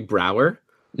Troy Brouwer?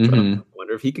 Mm-hmm. I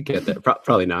wonder if he could get there.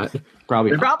 Probably not.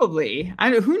 Probably.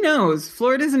 Who knows?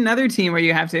 Florida's another team where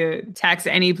you have to tax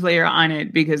any player on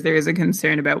it because there is a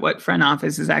concern about what front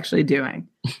office is actually doing.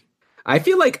 I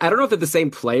feel like, I don't know if they're the same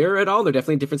player at all. They're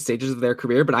definitely different stages of their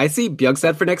career, but I see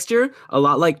Bjugstad for next year a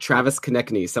lot like Travis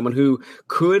Konechny, someone who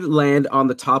could land on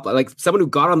the top, like someone who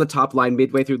got on the top line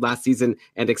midway through last season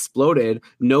and exploded.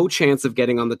 No chance of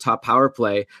getting on the top power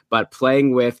play, but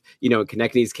playing with, in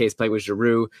Konechny's case, playing with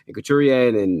Giroux and Couturier,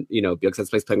 and Bjugstad's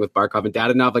place playing with Barkov and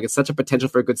Dadonov. Like, it's such a potential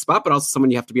for a good spot, but also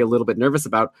someone you have to be a little bit nervous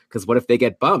about, because what if they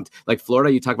get bumped? Like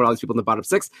Florida, you talk about all these people in the bottom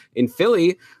 6. In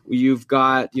Philly, you've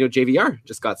got, JVR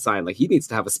just got signed. Like, he needs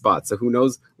to have a spot, so who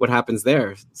knows what happens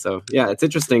there. So yeah, it's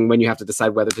interesting when you have to decide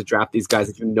whether to draft these guys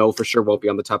that you know for sure won't be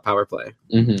on the top power play.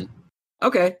 Mm-hmm.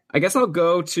 Okay, I guess I'll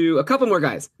go to a couple more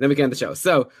guys, then we can end the show.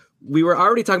 So we were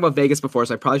already talking about Vegas before,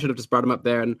 so I probably should have just brought him up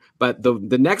there. But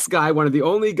the next guy, one of the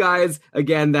only guys,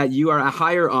 again, that you are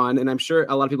higher on, and I'm sure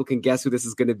a lot of people can guess who this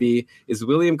is going to be, is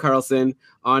William Karlsson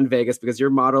on Vegas, because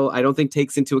your model, I don't think,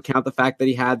 takes into account the fact that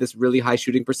he had this really high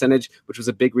shooting percentage, which was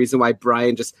a big reason why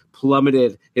Brian just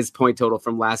plummeted his point total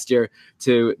from last year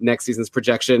to next season's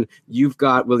projection. You've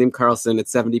got William Karlsson at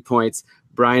 70 points.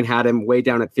 Brian had him way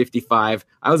down at 55.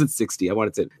 I was at 60. I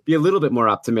wanted to be a little bit more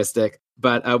optimistic.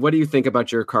 But what do you think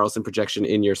about your Karlsson projection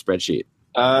in your spreadsheet?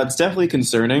 It's definitely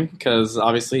concerning because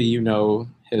obviously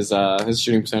his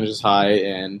shooting percentage is high,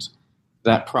 and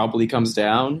that probably comes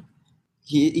down.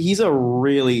 He's a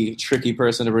really tricky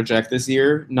person to project this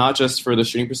year, not just for the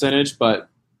shooting percentage, but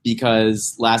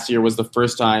because last year was the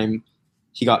first time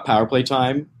he got power play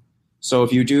time. So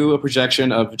if you do a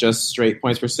projection of just straight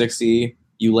points per 60,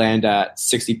 you land at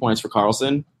 60 points for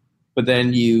Karlsson, but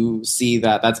then you see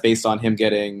that that's based on him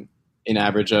getting an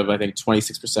average of, I think,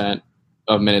 26%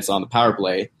 of minutes on the power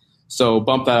play. So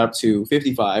bump that up to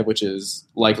 55, which is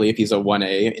likely if he's a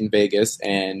 1A in Vegas,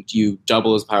 and you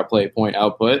double his power play point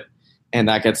output, and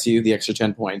that gets you the extra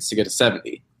 10 points to get to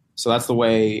 70. So that's the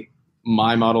way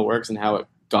my model works and how it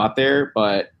got there,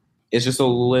 but it's just a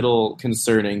little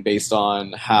concerning based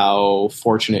on how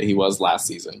fortunate he was last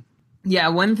season. Yeah,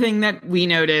 one thing that we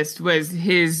noticed was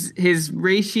his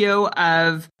ratio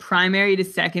of primary to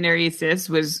secondary assists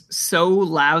was so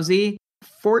lousy.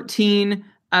 14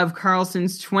 of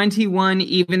Karlsson's 21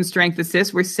 even strength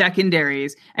assists were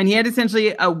secondaries. And he had essentially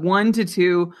a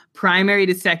 1-to-2 primary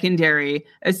to secondary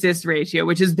assist ratio,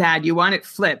 which is bad. You want it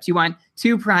flipped. You want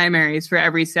 2 primaries for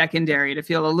every secondary to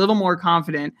feel a little more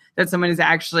confident that someone is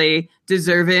actually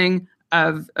deserving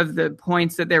of the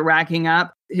points that they're racking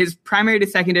up. His primary to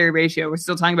secondary ratio, we're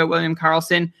still talking about William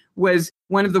Karlsson, was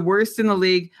one of the worst in the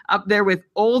league, up there with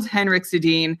old Henrik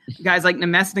Sedin, guys like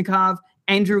Nemesnikov,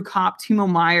 Andrew Kopp, Timo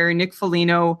Meyer, Nick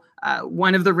Foligno,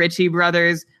 one of the Ritchie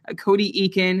brothers, Cody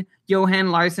Eakin,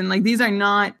 Johan Larsson. Like, these are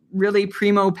not really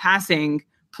primo passing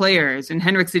players. And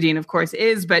Henrik Sedin, of course,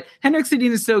 is. But Henrik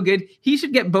Sedin is so good, he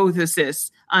should get both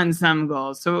assists on some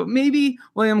goals. So maybe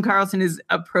William Karlsson is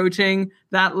approaching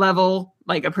that level,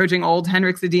 like approaching old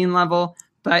Henrik Sedin level.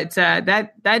 But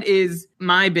that is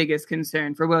my biggest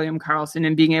concern for William Karlsson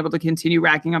and being able to continue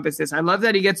racking up assists. I love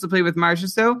that he gets to play with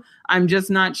Marchessault. I'm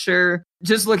just not sure.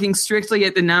 Just looking strictly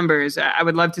at the numbers, I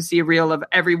would love to see a reel of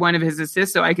every one of his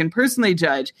assists so I can personally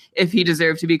judge if he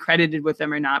deserves to be credited with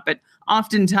them or not. But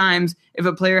oftentimes, if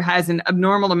a player has an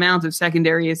abnormal amount of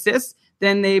secondary assists,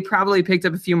 then they probably picked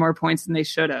up a few more points than they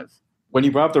should have. When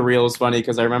you brought up the reel, it's funny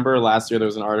because I remember last year there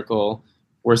was an article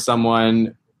where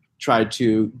someone tried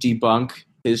to debunk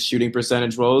his shooting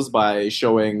percentage woes by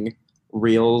showing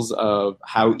reels of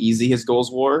how easy his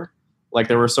goals were. Like,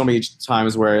 there were so many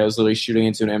times where I was literally shooting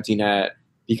into an empty net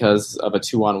because of a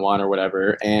 2-on-1 or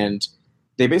whatever. And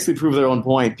they basically prove their own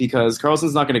point because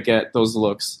Karlsson's not going to get those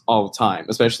looks all the time,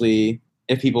 especially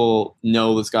if people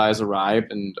know this guy has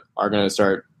arrived and are going to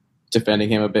start defending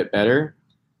him a bit better.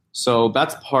 So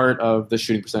that's part of the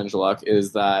shooting percentage luck,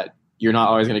 is that you're not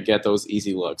always going to get those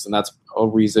easy looks. And that's a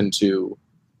reason to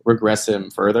regress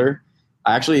him further.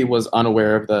 I actually was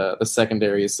unaware of the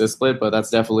secondary assist split, but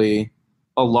that's definitely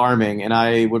alarming. And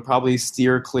I would probably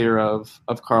steer clear of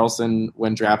Karlsson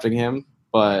when drafting him,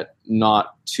 but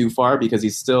not too far because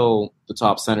he's still the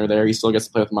top center there. He still gets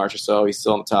to play with Marchessault. He's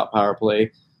still on the top power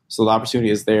play. So the opportunity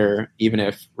is there, even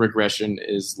if regression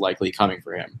is likely coming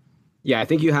for him. Yeah, I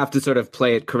think you have to sort of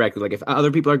play it correctly. Like, if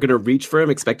other people are going to reach for him,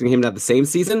 expecting him to have the same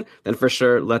season, then for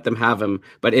sure, let them have him.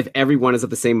 But if everyone is of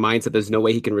the same mindset, there's no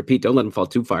way he can repeat. Don't let him fall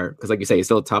too far. Because like you say, he's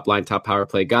still a top line, top power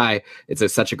play guy.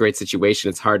 It's such a great situation.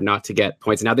 It's hard not to get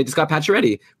points. And now they just got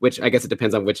Pacioretty, which I guess it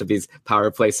depends on which of these power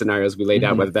play scenarios we laid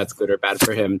out, whether that's good or bad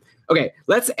for him. Okay,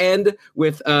 let's end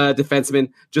with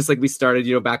defenseman, just like we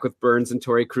started, back with Burns and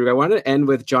Torrey Krug. I wanted to end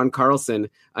with John Carlson,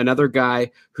 another guy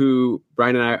who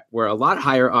Brian and I were a lot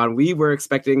higher on. We were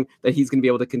expecting that he's going to be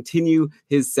able to continue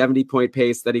his 70-point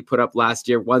pace that he put up last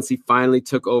year once he finally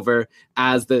took over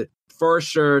as the for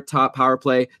sure top power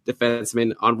play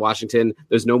defenseman on Washington.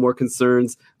 There's no more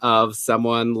concerns of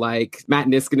someone like Matt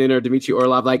Niskanen or Dmitry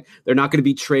Orlov. Like, they're not going to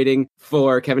be trading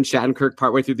for Kevin Shattenkirk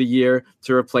partway through the year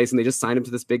to replace him. They just signed him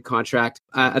to this big contract.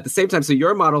 At the same time, so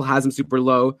your model has him super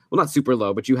low. Well, not super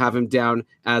low, but you have him down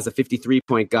as a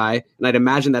 53-point guy. And I'd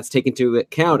imagine that's taken into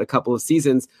account a couple of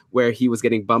seasons where he was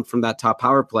getting bumped from that top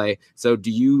power play. So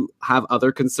do you have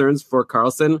other concerns for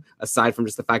Karlsson, aside from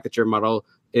just the fact that your model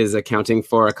is accounting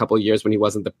for a couple of years when he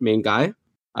wasn't the main guy?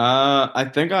 I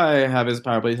think I have his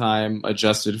power play time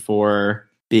adjusted for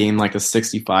being like the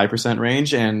 65%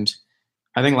 range. And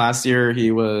I think last year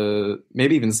he was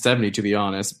maybe even 70, to be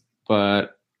honest.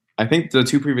 But I think the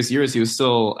 2 previous years he was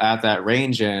still at that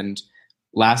range. And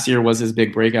last year was his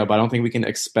big breakout. But I don't think we can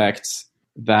expect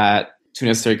that to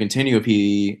necessarily continue if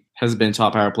he has been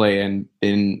top power play and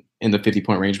been in the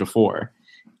 50-point range before.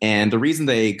 And the reason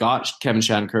they got Kevin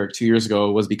Shattenkirk 2 years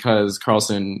ago was because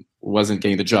Karlsson wasn't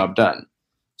getting the job done.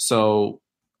 So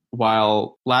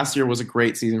while last year was a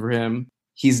great season for him,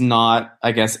 he's not,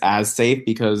 I guess, as safe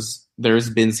because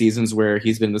there's been seasons where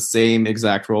he's been the same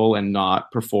exact role and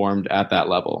not performed at that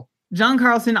level. John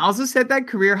Carlson also set that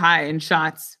career high in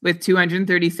shots with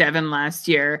 237 last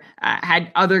year, had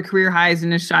other career highs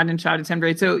in his shot and shot attempt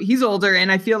rate. So he's older,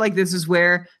 and I feel like this is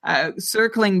where,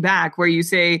 circling back, where you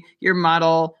say your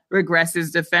model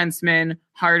regresses defensemen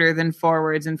harder than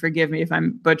forwards, and forgive me if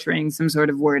I'm butchering some sort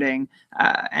of wording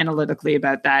analytically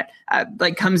about that,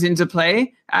 comes into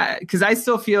play. Because I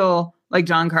still feel like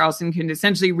John Carlson can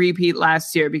essentially repeat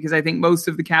last year because I think most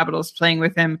of the Capitals playing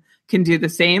with him can do the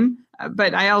same.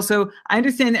 But I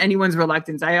understand anyone's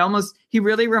reluctance. He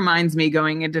really reminds me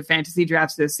going into fantasy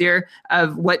drafts this year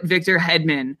of what Victor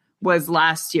Hedman was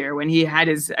last year when he had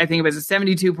I think it was a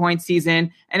 72-point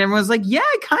season. And everyone was like, yeah,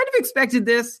 I kind of expected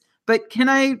this, but can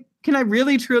I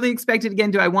really truly expect it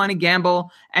again? Do I want to gamble?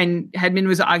 And Hedman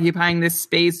was occupying this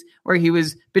space where he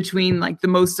was between like the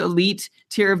most elite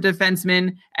tier of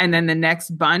defensemen and then the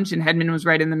next bunch. And Hedman was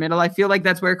right in the middle. I feel like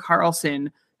that's where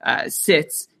Karlsson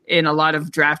sits in a lot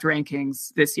of draft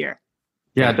rankings this year.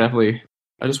 Yeah, definitely.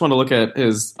 I just want to look at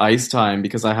his ice time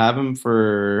because I have him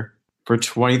for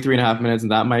 23 and a half minutes,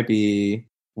 and that might be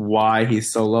why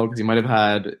he's so low, because he might have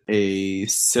had a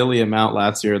silly amount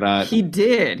last year that he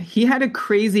did. He had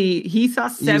he saw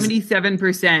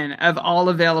 77% of all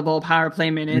available power play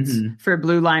minutes for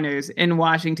blue liners in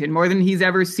Washington, more than he's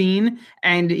ever seen.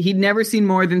 And he'd never seen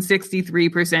more than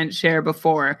 63% share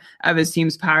before of his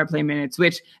team's power play minutes,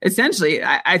 which essentially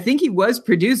I think he was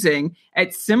producing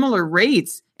at similar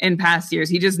rates in past years.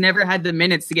 He just never had the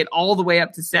minutes to get all the way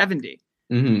up to 70.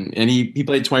 And he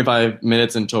played 25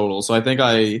 minutes in total. So I think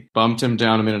I bumped him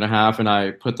down a minute and a half, and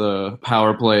I put the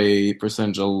power play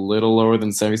percentage a little lower than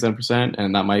 77%.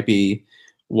 And that might be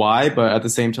why. But at the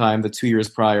same time, the 2 years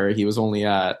prior, he was only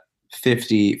at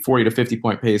 40 to 50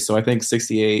 point pace. So I think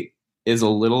 68 is a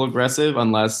little aggressive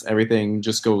unless everything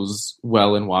just goes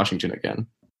well in Washington again.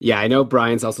 Yeah, I know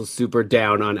Brian's also super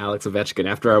down on Alex Ovechkin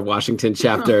after our Washington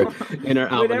chapter in our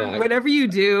almanac. Whatever you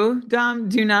do, Dom,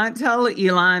 do not tell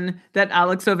Elon that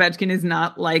Alex Ovechkin is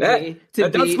not likely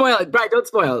to be... Don't spoil it. Brian, don't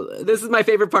spoil it. This is my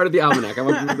favorite part of the almanac. I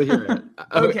want people to hear it.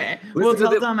 Okay, we'll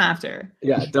tell Dom after.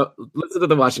 Yeah, listen to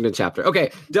the Washington chapter.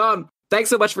 Okay, Dom, thanks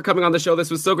so much for coming on the show.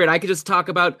 This was so great. I could just talk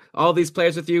about all these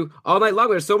players with you all night long.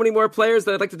 There's so many more players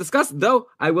that I'd like to discuss, though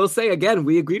I will say, again,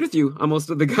 we agreed with you on most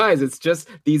of the guys. It's just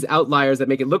these outliers that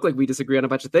make it look like we disagree on a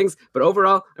bunch of things. But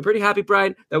overall, I'm pretty happy,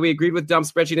 Brian, that we agreed with Dom's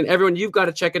spreadsheet. And everyone, you've got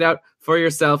to check it out for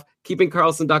yourself.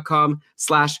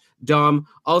 keepingkarlsson.com/Dom.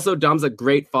 Also, Dom's a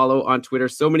great follow on Twitter.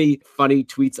 So many funny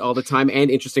tweets all the time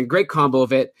and interesting. Great combo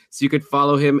of it. So you could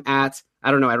follow him at... I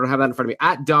don't know. I don't have that in front of me.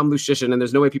 At Dom Luszczyszyn, and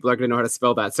there's no way people are going to know how to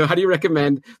spell that. So how do you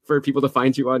recommend for people to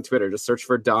find you on Twitter? Just search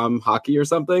for Dom Hockey or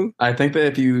something? I think that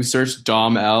if you search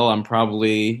Dom L, I'm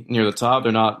probably near the top.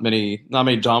 There are not many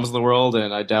Doms in the world,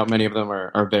 and I doubt many of them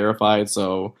are verified.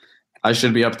 So I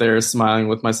should be up there smiling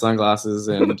with my sunglasses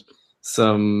and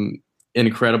some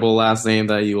incredible last name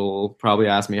that you'll probably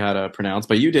ask me how to pronounce.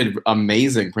 But you did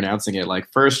amazing pronouncing it.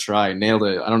 Like, first try, nailed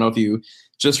it. I don't know if you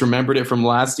just remembered it from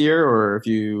last year or if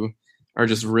you are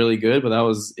just really good, but that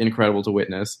was incredible to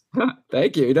witness.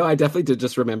 Thank you. I definitely did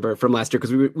just remember from last year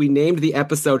because we named the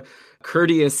episode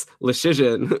Courteous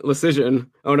Luszczyszyn.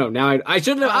 Oh no, now I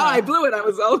shouldn't have. I blew it. I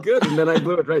was all good, and then I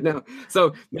blew it right now.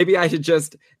 So maybe I should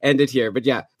just end it here. But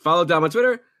yeah, follow Dom on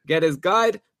Twitter, get his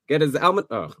guide, get his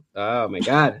almanac. Oh my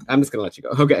God. I'm just going to let you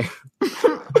go. Okay.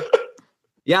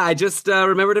 Yeah, I just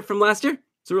remembered it from last year.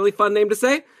 It's a really fun name to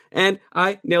say, and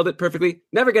I nailed it perfectly.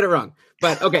 Never get it wrong.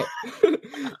 But okay.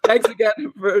 Thanks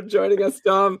again for joining us,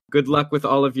 Dom. Good luck with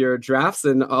all of your drafts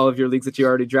and all of your leagues that you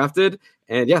already drafted.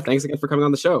 And yeah, thanks again for coming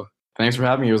on the show. Thanks for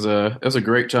having me. It was a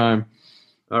great time.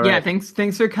 All right. Yeah,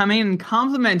 thanks for coming and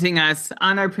complimenting us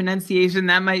on our pronunciation.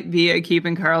 That might be a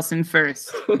Keeping Karlsson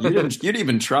first. You didn't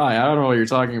even try. I don't know what you're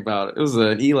talking about. It was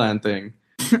an Elon thing.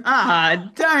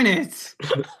 Darn it.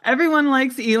 Everyone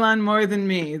likes Elon more than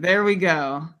me. There we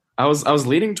go. I was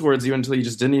leaning towards you until you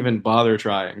just didn't even bother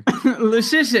trying.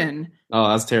 Luszczyszyn. Oh,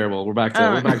 that's terrible. We're back to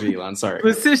Elon. Sorry.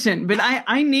 Luszczyszyn. But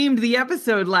I named the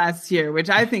episode last year, which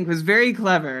I think was very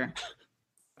clever.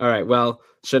 All right. Well,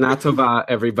 Shana Tova,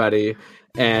 everybody.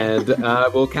 And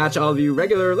we'll catch all of you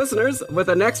regular listeners with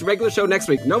a next regular show next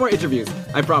week. No more interviews.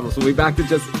 I promise. We'll be back to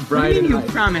just Brian and I. You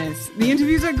promise. The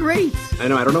interviews are great. I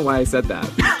know. I don't know why I said that.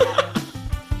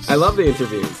 I love the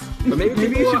interviews. But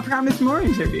maybe you should promise more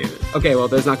interviews. Okay, well,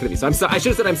 there's not going to be. So I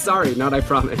should have said I'm sorry, not I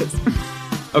promise.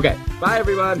 Okay. Bye,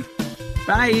 everyone.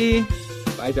 Bye.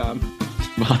 Bye, Dom.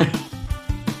 Bye.